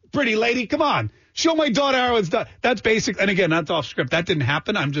sausage, pretty lady. Come on. Show my daughter how it's done. That's basic. And again, that's off script. That didn't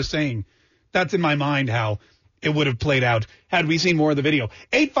happen. I'm just saying that's in my mind how it would have played out had we seen more of the video.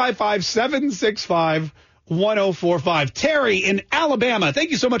 855-765-1045. Terry in Alabama.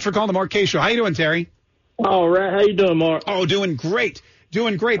 Thank you so much for calling the Mark K Show. How you doing, Terry? All right. How you doing, Mark? Oh, doing great.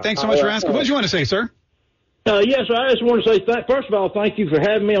 Doing great. Thanks so much for asking. What do you want to say, sir? Yes, I just want to say, first of all, thank you for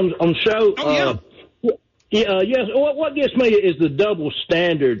having me on the show. Oh, yeah. Yes. What gets me is the double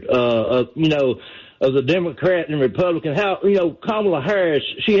standard, of the Democrat and Republican. How, Kamala Harris,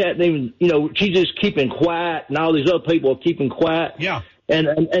 she hadn't even, she's just keeping quiet, and all these other people are keeping quiet. Yeah.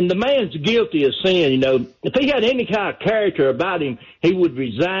 And the man's guilty of sin. If he had any kind of character about him, he would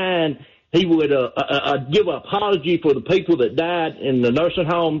resign. He would give an apology for the people that died in the nursing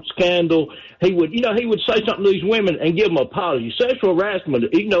home scandal. He would say something to these women and give them an apology. Sexual harassment,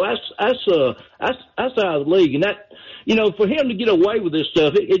 that's out of the league. And that, for him to get away with this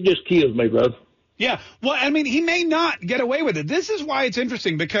stuff, it just kills me, brother. Yeah. Well, I mean, he may not get away with it. This is why it's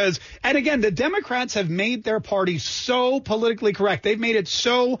interesting because, and again, the Democrats have made their party so politically correct. They've made it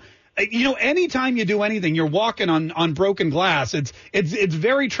so, anytime you do anything, you're walking on broken glass. It's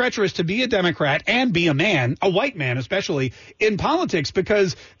very treacherous to be a Democrat and be a man, a white man especially, in politics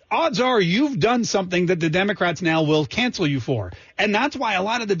because odds are you've done something that the Democrats now will cancel you for. And that's why a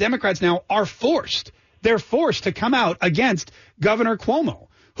lot of the Democrats now are forced. They're forced to come out against Governor Cuomo,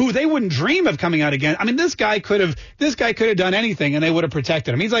 who they wouldn't dream of coming out again. I mean, this guy could have done anything and they would have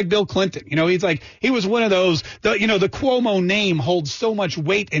protected him. He's like Bill Clinton. He was one of those, the Cuomo name holds so much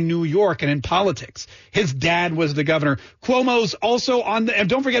weight in New York and in politics. His dad was the governor. Cuomo's also and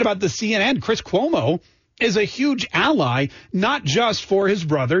don't forget about the CNN. Chris Cuomo is a huge ally, not just for his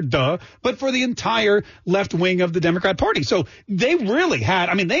brother, but for the entire left wing of the Democrat Party. So they really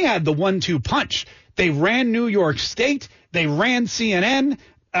had the 1-2 punch. They ran New York State. They ran CNN.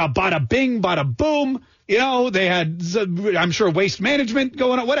 Bada bing, bada boom. They had, I'm sure, waste management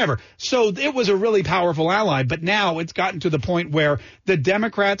going on, whatever. So it was a really powerful ally. But now it's gotten to the point where the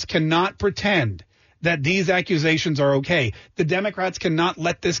Democrats cannot pretend that these accusations are okay. The Democrats cannot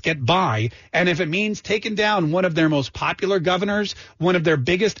let this get by. And if it means taking down one of their most popular governors, one of their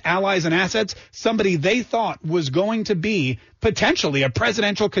biggest allies and assets, somebody they thought was going to be potentially a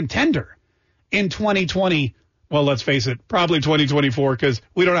presidential contender in 2020, well, let's face it, probably 2024, because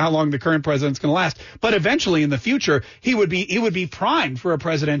we don't know how long the current president's going to last. But eventually in the future, he would be primed for a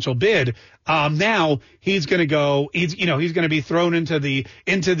presidential bid. Now he's going to go, he's going to be thrown into the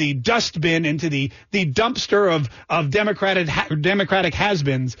dustbin, into the dumpster of Democratic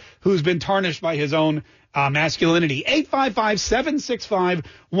has-beens who's been tarnished by his own masculinity.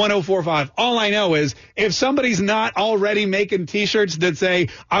 855-765-1045. All I know is if somebody's not already making T-shirts that say,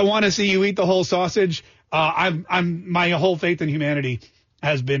 I want to see you eat the whole sausage, my whole faith in humanity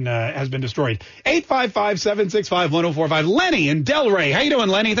has been destroyed. 855-765-1045. Lenny in Delray. How you doing,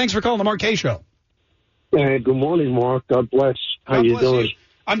 Lenny? Thanks for calling the Mark K Show. Hey, good morning, Mark. God bless. How you doing?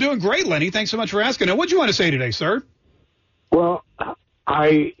 I'm doing great, Lenny. Thanks so much for asking. Now, what do you want to say today, sir? Well,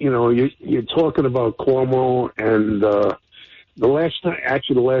 you're talking about Cuomo, and the last time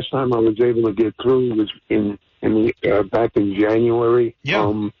I was able to get through was back in January.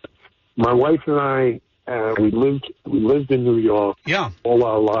 Yeah. My wife and I, we lived in New York all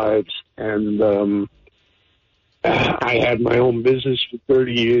our lives, and I had my own business for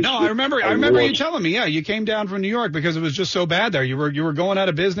 30 years. No, I remember you telling me, you came down from New York because it was just so bad there. You were going out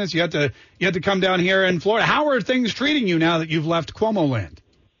of business. You had to come down here in Florida. How are things treating you now that you've left Cuomo land?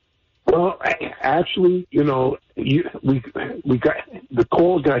 Well, actually, we got the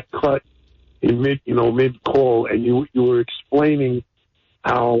call got cut in mid call, and you were explaining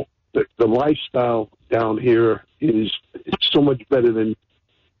how the lifestyle down here is so much better than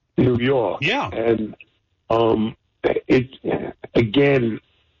New York. Yeah. And it's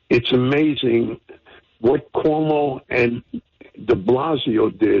amazing what Cuomo and de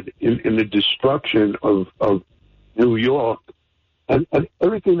Blasio did in the destruction of New York, and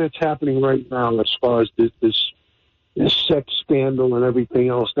everything that's happening right now as far as this sex scandal and everything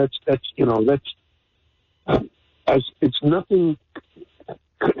else. That's it's nothing.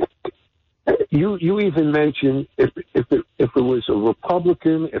 You even mentioned if it was a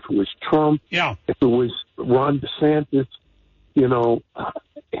Republican, if it was Trump, if it was Ron DeSantis,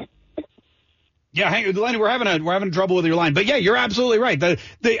 Yeah, Lenny, we're having trouble with your line, but yeah, you're absolutely right.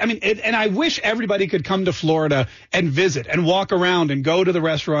 And I wish everybody could come to Florida and visit and walk around and go to the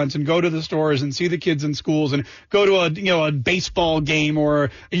restaurants and go to the stores and see the kids in schools and go to a baseball game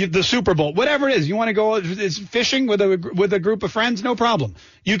or the Super Bowl, whatever it is. You want to go fishing with a group of friends? No problem.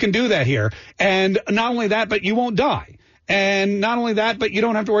 You can do that here, and not only that, but you won't die. And not only that, but you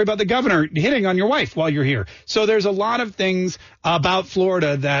don't have to worry about the governor hitting on your wife while you're here. So there's a lot of things about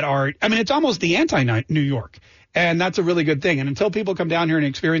Florida that are, it's almost the anti-New York. And that's a really good thing. And until people come down here and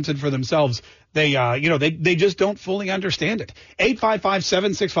experience it for themselves, they just don't fully understand it.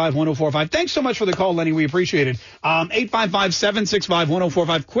 855-765-1045. Thanks so much for the call, Lenny. We appreciate it.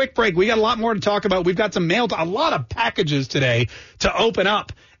 855-765-1045. Quick break. We got a lot more to talk about. We've got some mail, a lot of packages today to open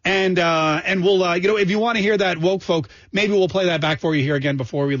up. And we'll, if you want to hear that woke folk, maybe we'll play that back for you here again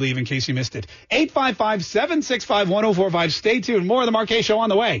before we leave in case you missed it. 855-765-1045. Stay tuned. More of the Mark Kaye Show on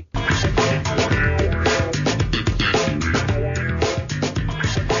the way.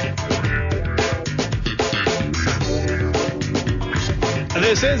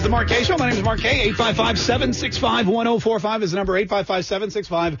 This is the Mark Kaye Show. My name is Mark Kaye. 855-765-1045 is the number.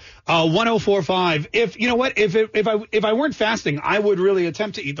 855-765-1045. If I weren't fasting, I would really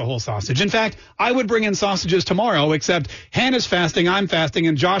attempt to eat the whole sausage. In fact, I would bring in sausages tomorrow, except Hannah's fasting, I'm fasting,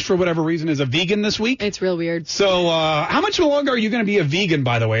 and Josh, for whatever reason, is a vegan this week. It's real weird. So how much longer are you going to be a vegan,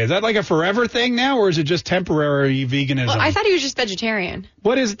 by the way? Is that like a forever thing now, or is it just temporary veganism? Well, I thought he was just vegetarian.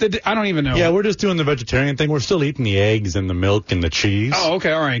 What is I don't even know. Yeah, we're just doing the vegetarian thing. We're still eating the eggs and the milk and the cheese. Oh,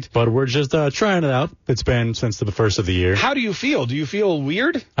 okay, all right. But we're just trying it out. It's been since the first of the year. How do you feel? Do you feel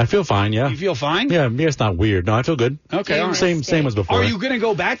weird? I feel fine, yeah. You feel fine? Yeah, it's not weird. No, I feel good. Okay, all right. Same as before. Are you going to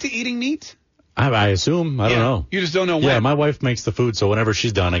go back to eating meat? I assume. I don't know. You just don't know when? Yeah, my wife makes the food, so whenever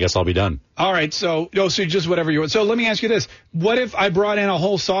she's done, I guess I'll be done. All right, so just whatever you want. So let me ask you this. What if I brought in a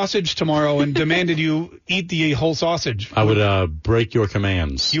whole sausage tomorrow and demanded you eat the whole sausage? I would break your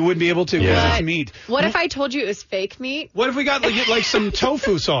commands. You wouldn't be able to because it's meat. What if I told you it was fake meat? What if we got like some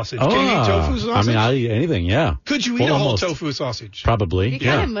tofu sausage? Can you eat tofu sausage? I'll eat anything, yeah. Could you eat a whole tofu sausage? Probably, It'd be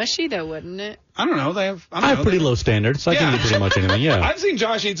kind of mushy, though, wouldn't it? I don't know. I have pretty low standards. I can eat pretty much anything, yeah. I've seen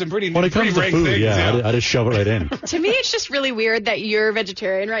Josh eat some pretty when it comes to food, things, I just shove it right in. To me, it's just really weird that you're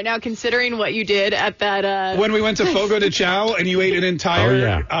vegetarian right now, considering what you did at that... When we went to Fogo de Chao and you ate an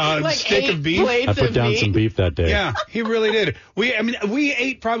entire stick of beef. I put down some beef that day. Yeah, he really did. We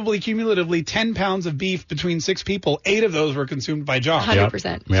ate probably cumulatively 10 pounds of beef between 6 people. 8 of those were consumed by Josh.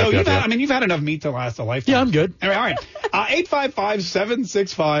 100%. So you've had enough meat to last a lifetime. Yeah, I'm good. All right.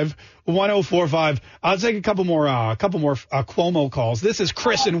 855-765-1045. I'll take a couple more Cuomo calls. This is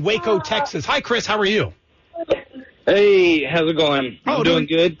Chris in Waco, Texas. Hi, Chris. How are you? Hey, how's it going? I'm doing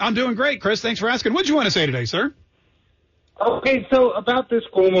good. I'm doing great, Chris. Thanks for asking. What do you want to say today, sir? Okay, so about this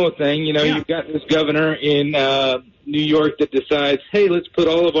Cuomo thing, you've got this governor in New York that decides, hey, let's put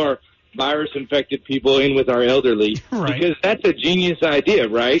all of our virus-infected people in with our elderly. Right. Because that's a genius idea,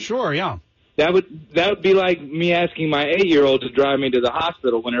 right? Sure, yeah. That would be like me asking my 8-year-old to drive me to the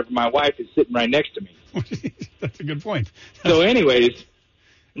hospital whenever my wife is sitting right next to me. That's a good point. So anyways,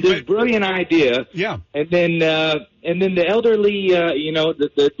 this brilliant idea. Yeah. And then the elderly,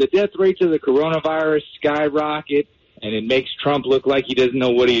 the death rates of the coronavirus skyrocket, and it makes Trump look like he doesn't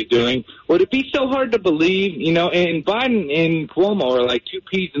know what he's doing. Would it be so hard to believe, and Biden and Cuomo are like two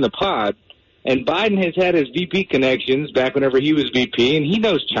peas in the pod, and Biden has had his VP connections back whenever he was VP, and he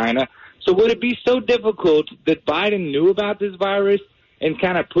knows China. So would it be so difficult that Biden knew about this virus and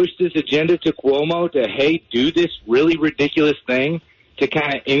kind of pushed this agenda to Cuomo to, hey, do this really ridiculous thing to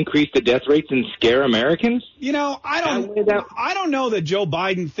kind of increase the death rates and scare Americans? I don't know that Joe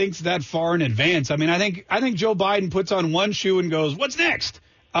Biden thinks that far in advance. I think Joe Biden puts on one shoe and goes, what's next?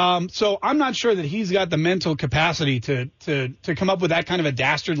 So I'm not sure that he's got the mental capacity to come up with that kind of a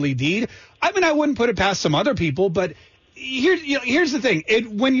dastardly deed. I wouldn't put it past some other people, but here's the thing.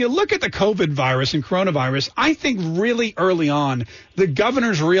 When you look at the COVID virus and coronavirus, I think really early on, the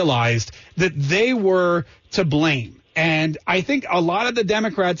governors realized that they were to blame. And I think a lot of the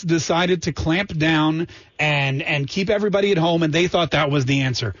Democrats decided to clamp down and keep everybody at home, and they thought that was the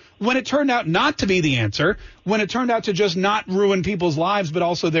answer. When it turned out not to be the answer, when it turned out to just not ruin people's lives but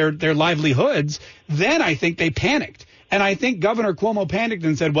also their livelihoods, then I think they panicked. And I think Governor Cuomo panicked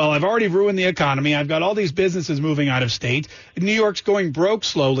and said, well, I've already ruined the economy. I've got all these businesses moving out of state. New York's going broke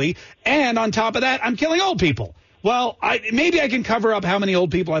slowly. And on top of that, I'm killing old people. Well, maybe I can cover up how many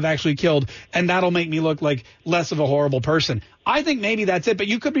old people I've actually killed, and that'll make me look like less of a horrible person. I think maybe that's it, but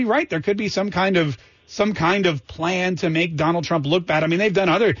you could be right. There could be some kind of some kind of plan to make Donald Trump look bad. I mean,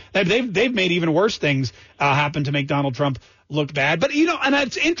 they've made even worse things happen to make Donald Trump look bad. But, and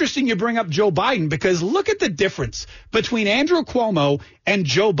it's interesting you bring up Joe Biden, because look at the difference between Andrew Cuomo and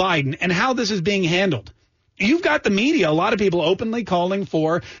Joe Biden and how this is being handled. You've got the media, a lot of people openly calling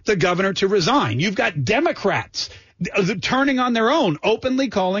for the governor to resign. You've got Democrats turning on their own, openly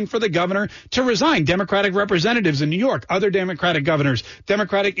calling for the governor to resign. Democratic representatives in New York, other Democratic governors,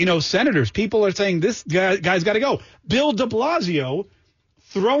 Democratic, senators. People are saying this guy's got to go. Bill de Blasio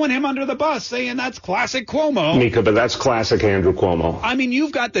throwing him under the bus, saying that's classic Cuomo. Mika, but that's classic Andrew Cuomo. I mean,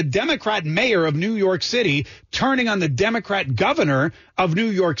 you've got the Democrat mayor of New York City turning on the Democrat governor of New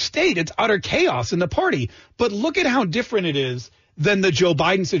York State. It's utter chaos in the party. But look at how different it is than the Joe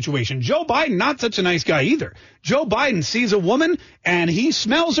Biden situation. Joe Biden, not such a nice guy either. Joe Biden sees a woman and he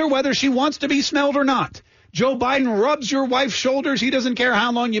smells her whether she wants to be smelled or not. Joe Biden rubs your wife's shoulders. He doesn't care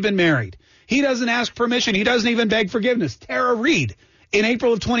how long you've been married. He doesn't ask permission. He doesn't even beg forgiveness. Tara Reid, in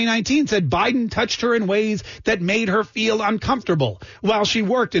April of 2019, said Biden touched her in ways that made her feel uncomfortable while she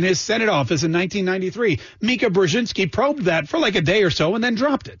worked in his Senate office in 1993. Mika Brzezinski probed that for like a day or so and then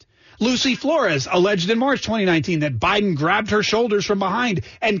dropped it. Lucy Flores alleged in March 2019 that Biden grabbed her shoulders from behind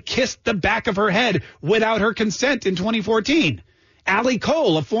and kissed the back of her head without her consent in 2014. Allie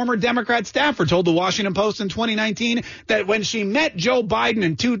Cole, a former Democrat staffer, told the Washington Post in 2019 that when she met Joe Biden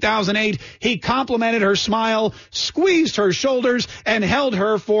in 2008, he complimented her smile, squeezed her shoulders, and held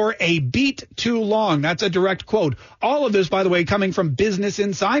her for a beat too long. That's a direct quote. All of this, by the way, coming from Business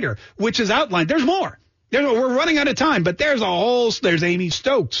Insider, which is outlined. There's more. We're running out of time, but there's Amy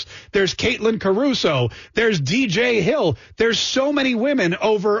Stokes, there's Caitlin Caruso, there's DJ Hill. There's so many women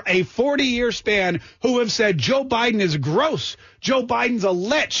over a 40-year span who have said Joe Biden is gross. Joe Biden's a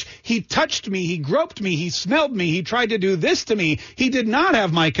lech. He touched me. He groped me. He smelled me. He tried to do this to me. He did not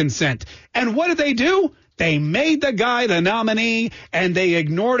have my consent. And what did they do? They made the guy the nominee, and they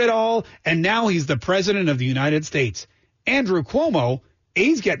ignored it all, and now he's the president of the United States. Andrew Cuomo,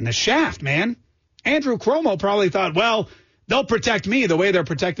 he's getting the shaft, man. Andrew Cuomo probably thought, well, they'll protect me the way they're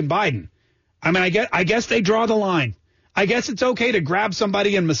protecting Biden. I mean, I guess they draw the line. I guess it's okay to grab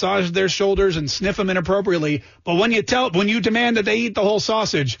somebody and massage their shoulders and sniff them inappropriately, but when you demand that they eat the whole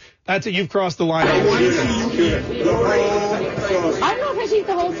sausage, that's it. You've crossed the line. I don't know if I should eat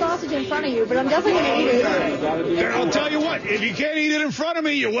the whole sausage in front of you, but I'm definitely going to eat it. I'll tell you what, if you can't eat it in front of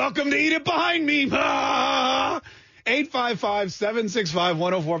me, you're welcome to eat it behind me.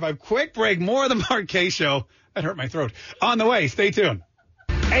 855-765-1045. Quick break. More of the Mark Kaye Show. That hurt my throat. On the way. Stay tuned.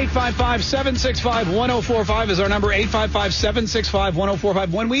 855-765-1045 is our number.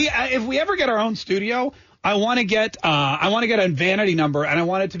 855-765-1045. If we ever get our own studio, I want to get a vanity number, and I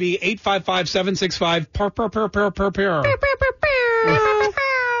want it to be 855-765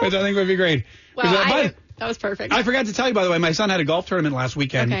 which I think would be great. Wow, that was perfect. I forgot to tell you, by the way, my son had a golf tournament last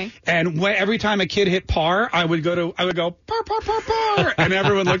weekend, and every time a kid hit par, I would go par, par, par, par, and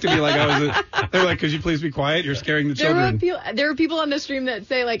everyone looked at me like they were like, "Could you please be quiet? You're scaring the children." There were people on the stream that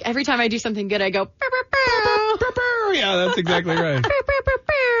say, like, every time I do something good, I go, par, par, par, par, par. Yeah, that's exactly right.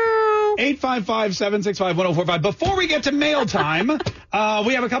 855-765-1045. Before we get to mail time,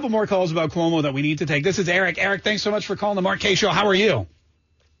 we have a couple more calls about Cuomo that we need to take. This is Eric. Eric, thanks so much for calling the Mark Kaye Show. How are you?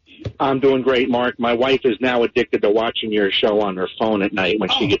 I'm doing great, Mark. My wife is now addicted to watching your show on her phone at night when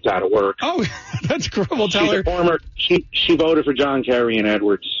she gets out of work. Oh, that's cool. We'll tell her. She voted for John Kerry and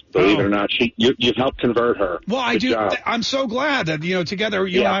Edwards. Believe it or not, you've helped convert her. Well, I do. Job. I'm so glad that together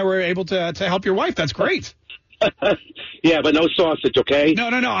you and I were able to help your wife. That's great. Yeah, but no sausage, okay? No,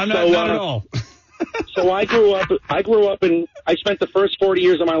 I'm not at all. So I grew up and I spent the first 40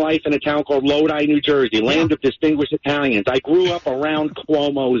 years of my life in a town called Lodi, New Jersey, land of distinguished Italians. I grew up around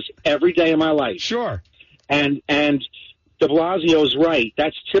Cuomo's every day of my life. Sure. And de Blasio's right.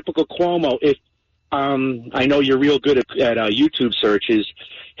 That's typical Cuomo. If I know you're real good at YouTube searches.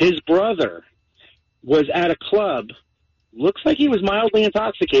 His brother was at a club, looks like he was mildly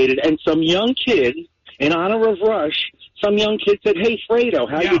intoxicated, and some young kid, in honor of Rush, some young kid said, "Hey, Fredo,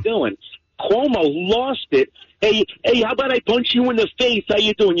 how you doing?" Cuomo lost it. Hey, how about I punch you in the face? How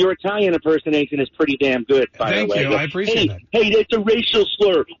you doing? Your Italian impersonation is pretty damn good, by the way. Thank you. I appreciate that. Hey, that's a racial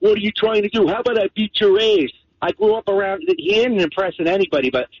slur. What are you trying to do? How about I beat your ass? I grew up around. He ain't impressing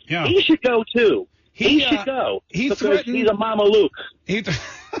anybody, but he should go too. He should go. He's a Mama Luke. He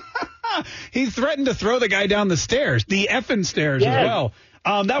threatened to throw the guy down the stairs, the effing stairs as well.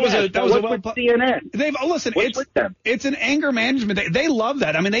 That was a CNN. Listen, it's an anger management. They love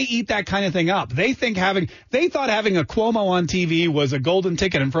that. I mean, they eat that kind of thing up. They thought having a Cuomo on TV was a golden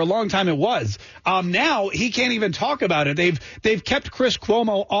ticket, and for a long time it was. Now he can't even talk about it. They've kept Chris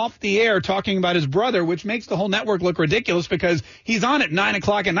Cuomo off the air talking about his brother, which makes the whole network look ridiculous because he's on at 9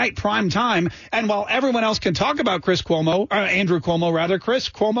 o'clock at night, prime time, and while everyone else can talk about Andrew Cuomo rather, Chris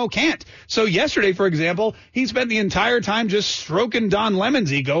Cuomo can't. So yesterday, for example, he spent the entire time just stroking Don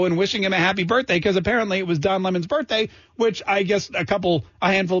Lemon's ego and wishing him a happy birthday because apparently it was Don Lemon's birthday, which I guess a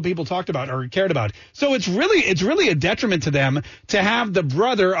handful of people talked about or cared about. So it's really a detriment to them to have the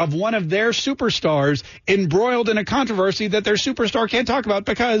brother of one of their superstars embroiled in a controversy that their superstar can't talk about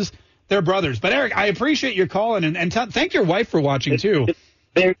because they're brothers. But Eric, I appreciate your calling and thank your wife for watching too.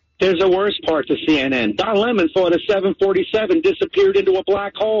 There's a worse part to CNN. Don Lemon thought a 747 disappeared into a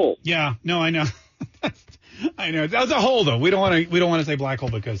black hole. Yeah, no, I know. I know. That was a hole, though. We don't want to say black hole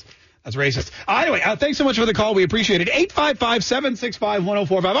because that's racist. Anyway, thanks so much for the call. We appreciate it.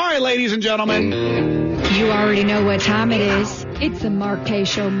 855-765-1045. All right, ladies and gentlemen. You already know what time it is. It's the Mark K.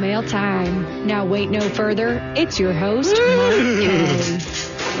 Show mail time. Now wait no further. It's your host, Mark K.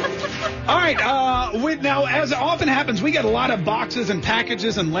 All right. Now, as often happens, we get a lot of boxes and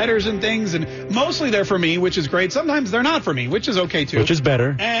packages and letters and things, and mostly they're for me, which is great. Sometimes they're not for me, which is okay too. Which is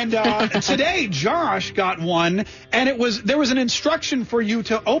better. And today, Josh got one, and there was an instruction for you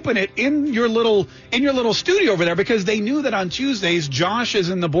to open it in your little studio over there because they knew that on Tuesdays Josh is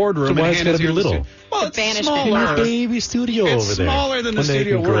in the boardroom. So why is it be little? Well, it's smaller. Baby studio over there. It's smaller than the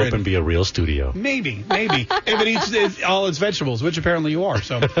studio we're in. Grow up and be a real studio. Maybe if it eats all its vegetables, which apparently you are.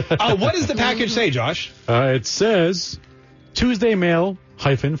 So, what does the package say, Josh? It says Tuesday mail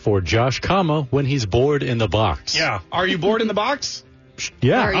for Josh, when he's bored in the box. Yeah. Are you bored in the box?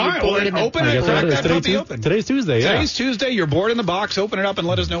 Yeah. All right. Well, then open it. Crack that puppy open. Today's Tuesday. Yeah. Today's Tuesday. You're bored in the box. Open it up and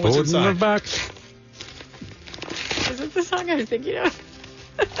let us know what's inside. Bored in the box. Is it the song I was thinking of?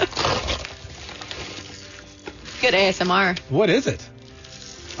 Good ASMR. What is it?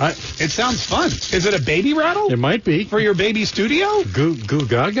 It sounds fun. Is it a baby rattle? It might be. For your baby studio? Goo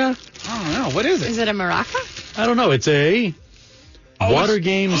gaga? I don't know. What is it? Is it a maraca? I don't know. It's a Water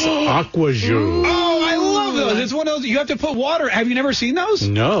Games Aqua Jeu. Oh, I love those. It's one of those. You have to put water. Have you never seen those?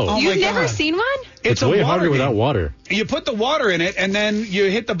 No. Oh, you've never seen one? It's way harder without water. You put the water in it, and then you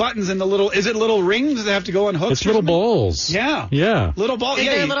hit the buttons in the little. Is it little rings that have to go on hooks? It's little balls. Yeah. Yeah. Little balls. Is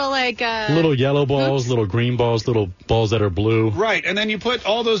there little little yellow balls, hooks? Little green balls, little balls that are blue. Right, and then you put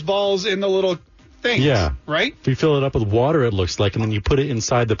all those balls in the little things. Yeah. Right. If you fill it up with water, it looks like, and then you put it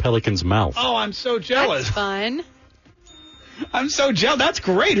inside the pelican's mouth. Oh, I'm so jealous. That's fun. I'm so jealous. That's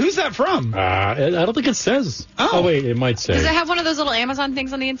great. Who's that from? I don't think it says. Oh, wait, it might say. Does it have one of those little Amazon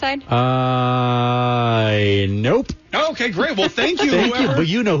things on the inside? Nope. Okay, great. Well, thank you. Thank you, but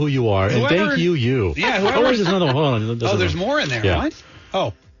you know who you are, and thank you. Yeah, whoever. Oh, wait, there's another one. Hold on. There's more in there. Yeah.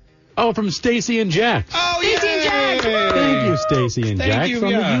 What? Oh, from Stacy and Jack. Oh, Stacy and Jack. Thank you, Stacy and Jack,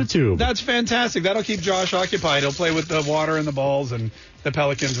 from the YouTube. That's fantastic. That'll keep Josh occupied. He'll play with the water and the balls and the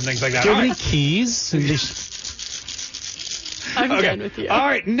pelicans and things like that. Do you have any keys? I'm done with you. All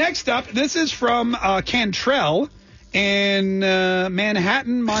right, next up, this is from Cantrell in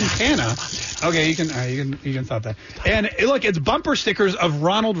Manhattan, Montana. Okay, you can stop that. And look, it's bumper stickers of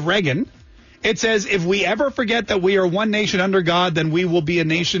Ronald Reagan. It says, "If we ever forget that we are one nation under God, then we will be a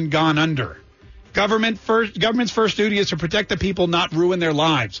nation gone under. Government's first duty is to protect the people, not ruin their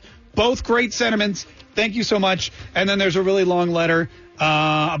lives." Both great sentiments. Thank you so much. And then there's a really long letter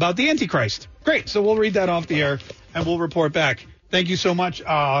about the Antichrist. Great. So we'll read that off the air, and we'll report back. Thank you so much,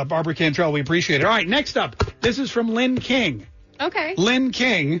 Barbara Cantrell. We appreciate it. All right, next up, this is from Lynn King. Okay. Lynn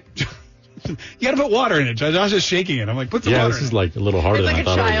King. You got to put water in it. Josh is shaking it. I'm like, put some water in it. Yeah, this is like a little harder than I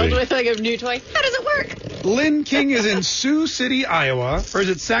thought it would be. It's like a child with like a new toy. How does it work? Lynn King is in Sioux City, Iowa. Or is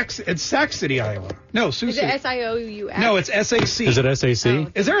it It's Sac City, Iowa. No, Sioux City. Is it SIOUX? No, it's SAC. Is it SAC?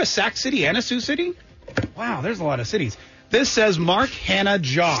 Oh. Is there a Sac City and a Sioux City? Wow, there's a lot of cities. This says Mark, Hannah,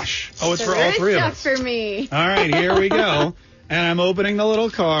 Josh. Oh, it's for all three of us. Stuff for me. All right, here we go. And I'm opening the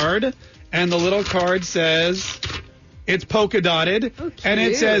little card. And the little card says... It's polka dotted, and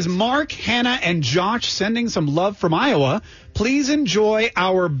it says, "Mark, Hannah, and Josh sending some love from Iowa. Please enjoy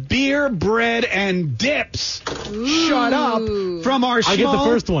our beer, bread, and dips." Ooh. Shut up. From our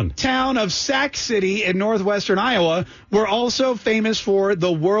small one. town of Sac City in northwestern Iowa. We're also famous for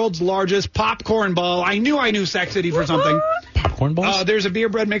the world's largest popcorn ball. I knew Sac City for something. Popcorn balls? There's a beer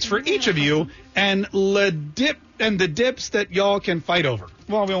bread mix for each of you, and the dips that y'all can fight over.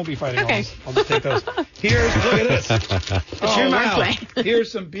 Well, we won't be fighting all this. I'll just take those. Look at this. Wow.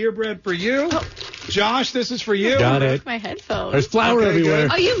 Here's some beer bread for you. Josh, this is for you. Got it. My headphones. There's flour everywhere.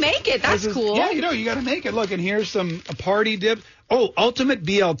 Oh, you make it. That's cool. Yeah, you got to make it. Look, and here's some party dip. Oh, ultimate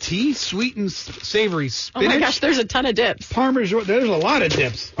BLT, sweet and savory spinach. Oh my gosh, there's a ton of dips. Parmesan. There's a lot of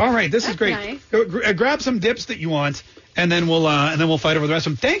dips. All right, this is great. Nice. Go, grab some dips that you want, and then we'll fight over the rest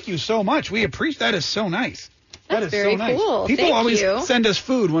of them. Thank you so much. We appreciate that. Is so nice. That's very so nice. cool. People Thank always you. send us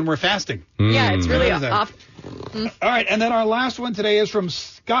food when we're fasting. Yeah, it's really All off. right, and then our last one today is from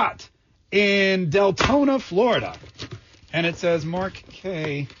Scott in Deltona, Florida. And it says Mark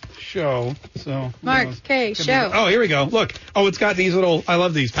K. Show. So Mark K. Show. Oh, here we go. Look. Oh, it's got these little, I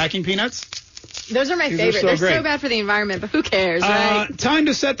love these, packing peanuts. Those are my favorite. They're so bad for the environment, but who cares, right? Time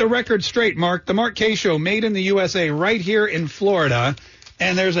to set the record straight, Mark. The Mark K. Show, made in the USA, right here in Florida.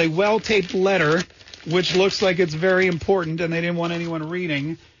 And there's a well-taped letter, which looks like it's very important, and they didn't want anyone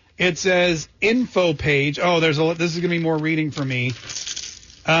reading. It says info page. Oh, this is going to be more reading for me.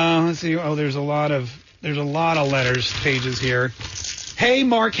 Let's see. Oh, there's a lot of letters, pages here. Hey,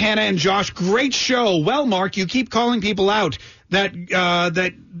 Mark, Hannah, and Josh, great show. Well, Mark, you keep calling people out that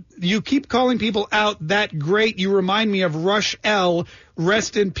great. You remind me of Rush L.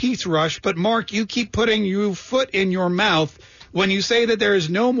 Rest in peace, Rush. But Mark, you keep putting your foot in your mouth when you say that there is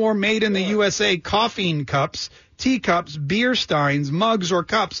no more made in the USA coffee cups, teacups, beer steins, mugs, or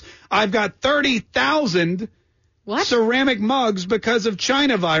cups. I've got 30,000 ceramic mugs because of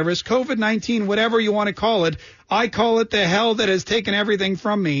China virus, COVID-19, whatever you want to call it. I call it the hell that has taken everything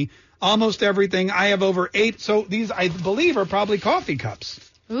from me, almost everything. I have over 8. So these, I believe, are probably coffee cups.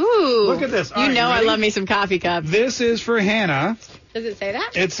 Ooh. Look at this. All right, I love me some coffee cups. This is for Hannah. Does it say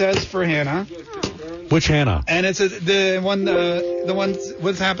that? It says for Hannah. Which Hannah? And it's the one,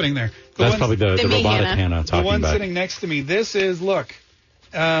 what's happening there? That's probably the robotic Hannah talking about. The one sitting next to me. This is, look,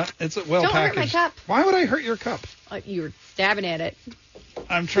 it's well Don't packaged. hurt my cup. Why would I hurt your cup? You were stabbing at it.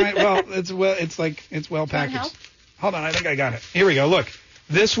 I'm trying. Well, it's well packaged. Help? Hold on, I think I got it. Here we go. Look,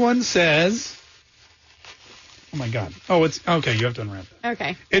 this one says. Oh my God. Oh, it's okay. You have to unwrap it.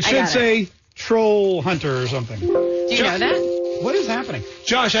 Okay. It should say Troll Hunter or something. Do you know that? What is happening?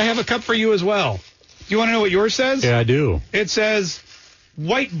 Josh, I have a cup for you as well. Do you want to know what yours says? Yeah, I do. It says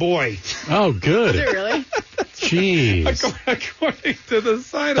White Boy. Oh, good. Is it really? Jeez. According to the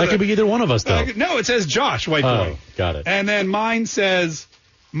side of it. That could be either one of us, though. No, it says Josh, White Boy. Oh, got it. And then mine says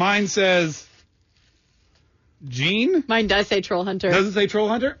Gene. Mine does say Troll Hunter. Does it say Troll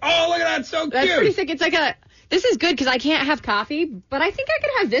Hunter? Oh, look at that. So cute. That's pretty sick. It's like this is good because I can't have coffee, but I think I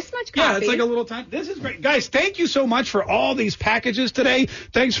could have this much coffee. Yeah, it's like a little time. This is great. Guys, thank you so much for all these packages today.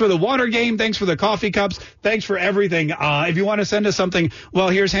 Thanks for the water game. Thanks for the coffee cups. Thanks for everything. If you want to send us something, well,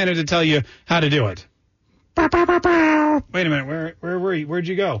 here's Hannah to tell you how to do it. Wait a minute. Where were you? Where'd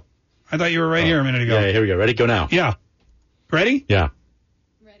you go? I thought you were right here a minute ago. Yeah, here we go. Ready? Go now. Yeah. Ready? Yeah.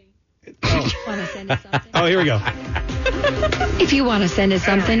 Oh, here we go. If you want to send us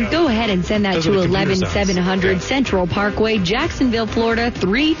something, go ahead and send that to 11700 Central Parkway, Jacksonville, Florida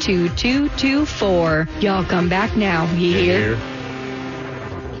 32224. Y'all come back now. You hear?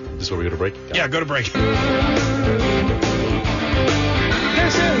 This is where we go to break? Yeah, go to break. This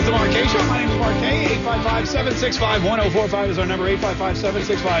is the Mark K Show. My name is Mark K. 855-765-1045 is our number.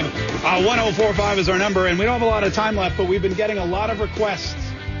 855-765-1045 is our number. And we don't have a lot of time left, but we've been getting a lot of requests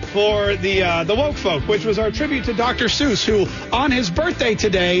for the Woke Folk, which was our tribute to Dr. Seuss, who on his birthday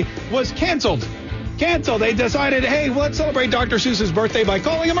today was canceled. They decided, hey, let's celebrate Dr. Seuss's birthday by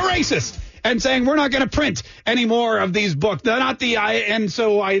calling him a racist and saying we're not going to print any more of these books.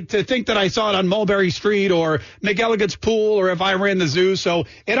 To think that I saw it on Mulberry Street or McElligot's Pool or if I were in the zoo. So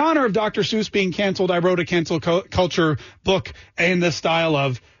in honor of Dr. Seuss being canceled, I wrote a cancel culture book in the style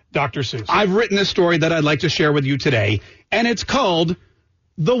of Dr. Seuss. I've written a story that I'd like to share with you today, and it's called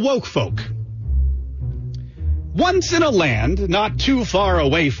The Woke Folk. Once in a land not too far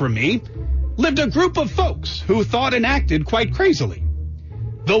away from me lived a group of folks who thought and acted quite crazily.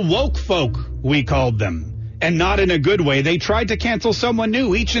 The Woke Folk, we called them, and not in a good way. They tried to cancel someone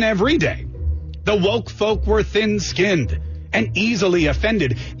new each and every day. The Woke Folk were thin-skinned and easily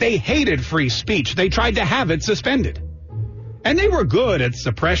offended. They hated free speech. They tried to have it suspended. And they were good at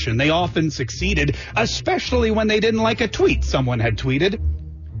suppression. They often succeeded, especially when they didn't like a tweet someone had tweeted.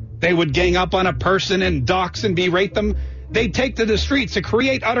 They would gang up on a person and dox and berate them. They'd take to the streets to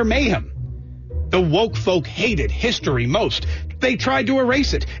create utter mayhem. The Woke Folk hated history most. They tried to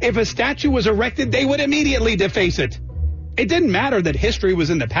erase it. If a statue was erected, they would immediately deface it. It didn't matter that history was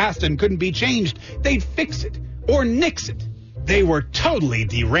in the past and couldn't be changed. They'd fix it or nix it. They were totally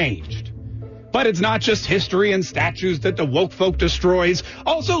deranged. But it's not just history and statues that the woke folk destroys,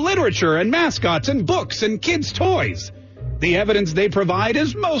 also literature and mascots and books and kids' toys. The evidence they provide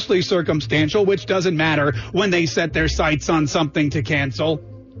is mostly circumstantial, which doesn't matter when they set their sights on something to cancel.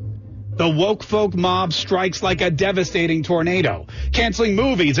 The woke folk mob strikes like a devastating tornado, canceling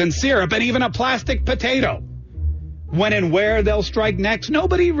movies and syrup and even a plastic potato. When and where they'll strike next,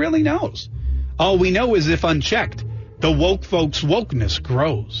 nobody really knows. All we know is if unchecked, the woke folks' wokeness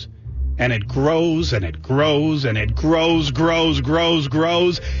grows. And it grows, and it grows, and it grows.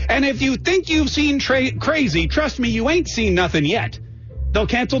 And if you think you've seen crazy, trust me, you ain't seen nothing yet. They'll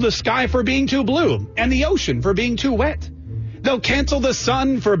cancel the sky for being too blue, and the ocean for being too wet. They'll cancel the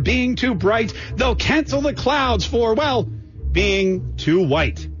sun for being too bright. They'll cancel the clouds for, well, being too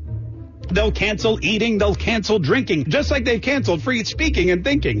white. They'll cancel eating, they'll cancel drinking, just like they've canceled free speaking and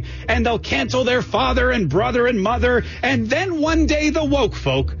thinking. And they'll cancel their father and brother and mother. And then one day the woke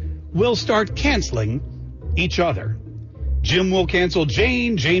folk will start canceling each other. Jim will cancel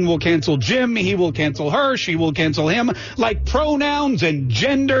Jane, Jane will cancel Jim, he will cancel her, she will cancel him. Like pronouns and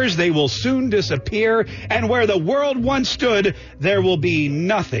genders, they will soon disappear, and where the world once stood, there will be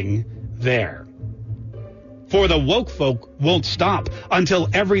nothing there. For the woke folk won't stop until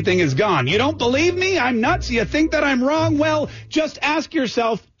everything is gone. You don't believe me? I'm nuts? You think that I'm wrong? Well, just ask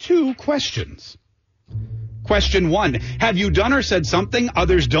yourself 2 questions. Question 1, have you done or said something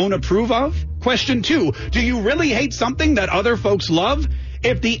others don't approve of? Question 2, do you really hate something that other folks love?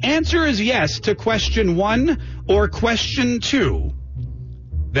 If the answer is yes to question 1 or question 2,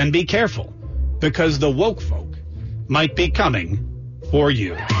 then be careful, because the woke folk might be coming for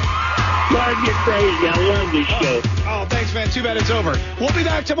you. Mark, you're crazy. I love this show. Oh, thanks, man. Too bad it's over. We'll be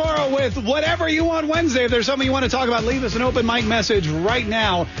back tomorrow with whatever you want Wednesday. If there's something you want to talk about, leave us an open mic message right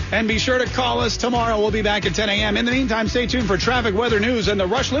now. And be sure to call us tomorrow. We'll be back at 10 a.m. In the meantime, stay tuned for traffic, weather, news, and the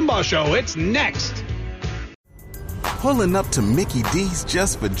Rush Limbaugh Show. It's next. Pulling up to Mickey D's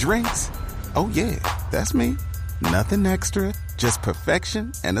just for drinks? Oh, yeah, that's me. Nothing extra, just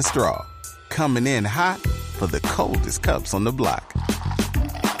perfection and a straw. Coming in hot for the coldest cups on the block.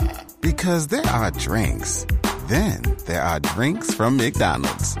 Because there are drinks. Then there are drinks from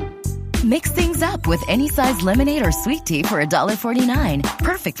McDonald's. Mix things up with any size lemonade or sweet tea for $1.49.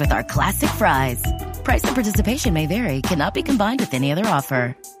 Perfect with our classic fries. Price and participation may vary. Cannot be combined with any other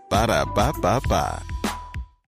offer. Ba-da-ba-ba-ba.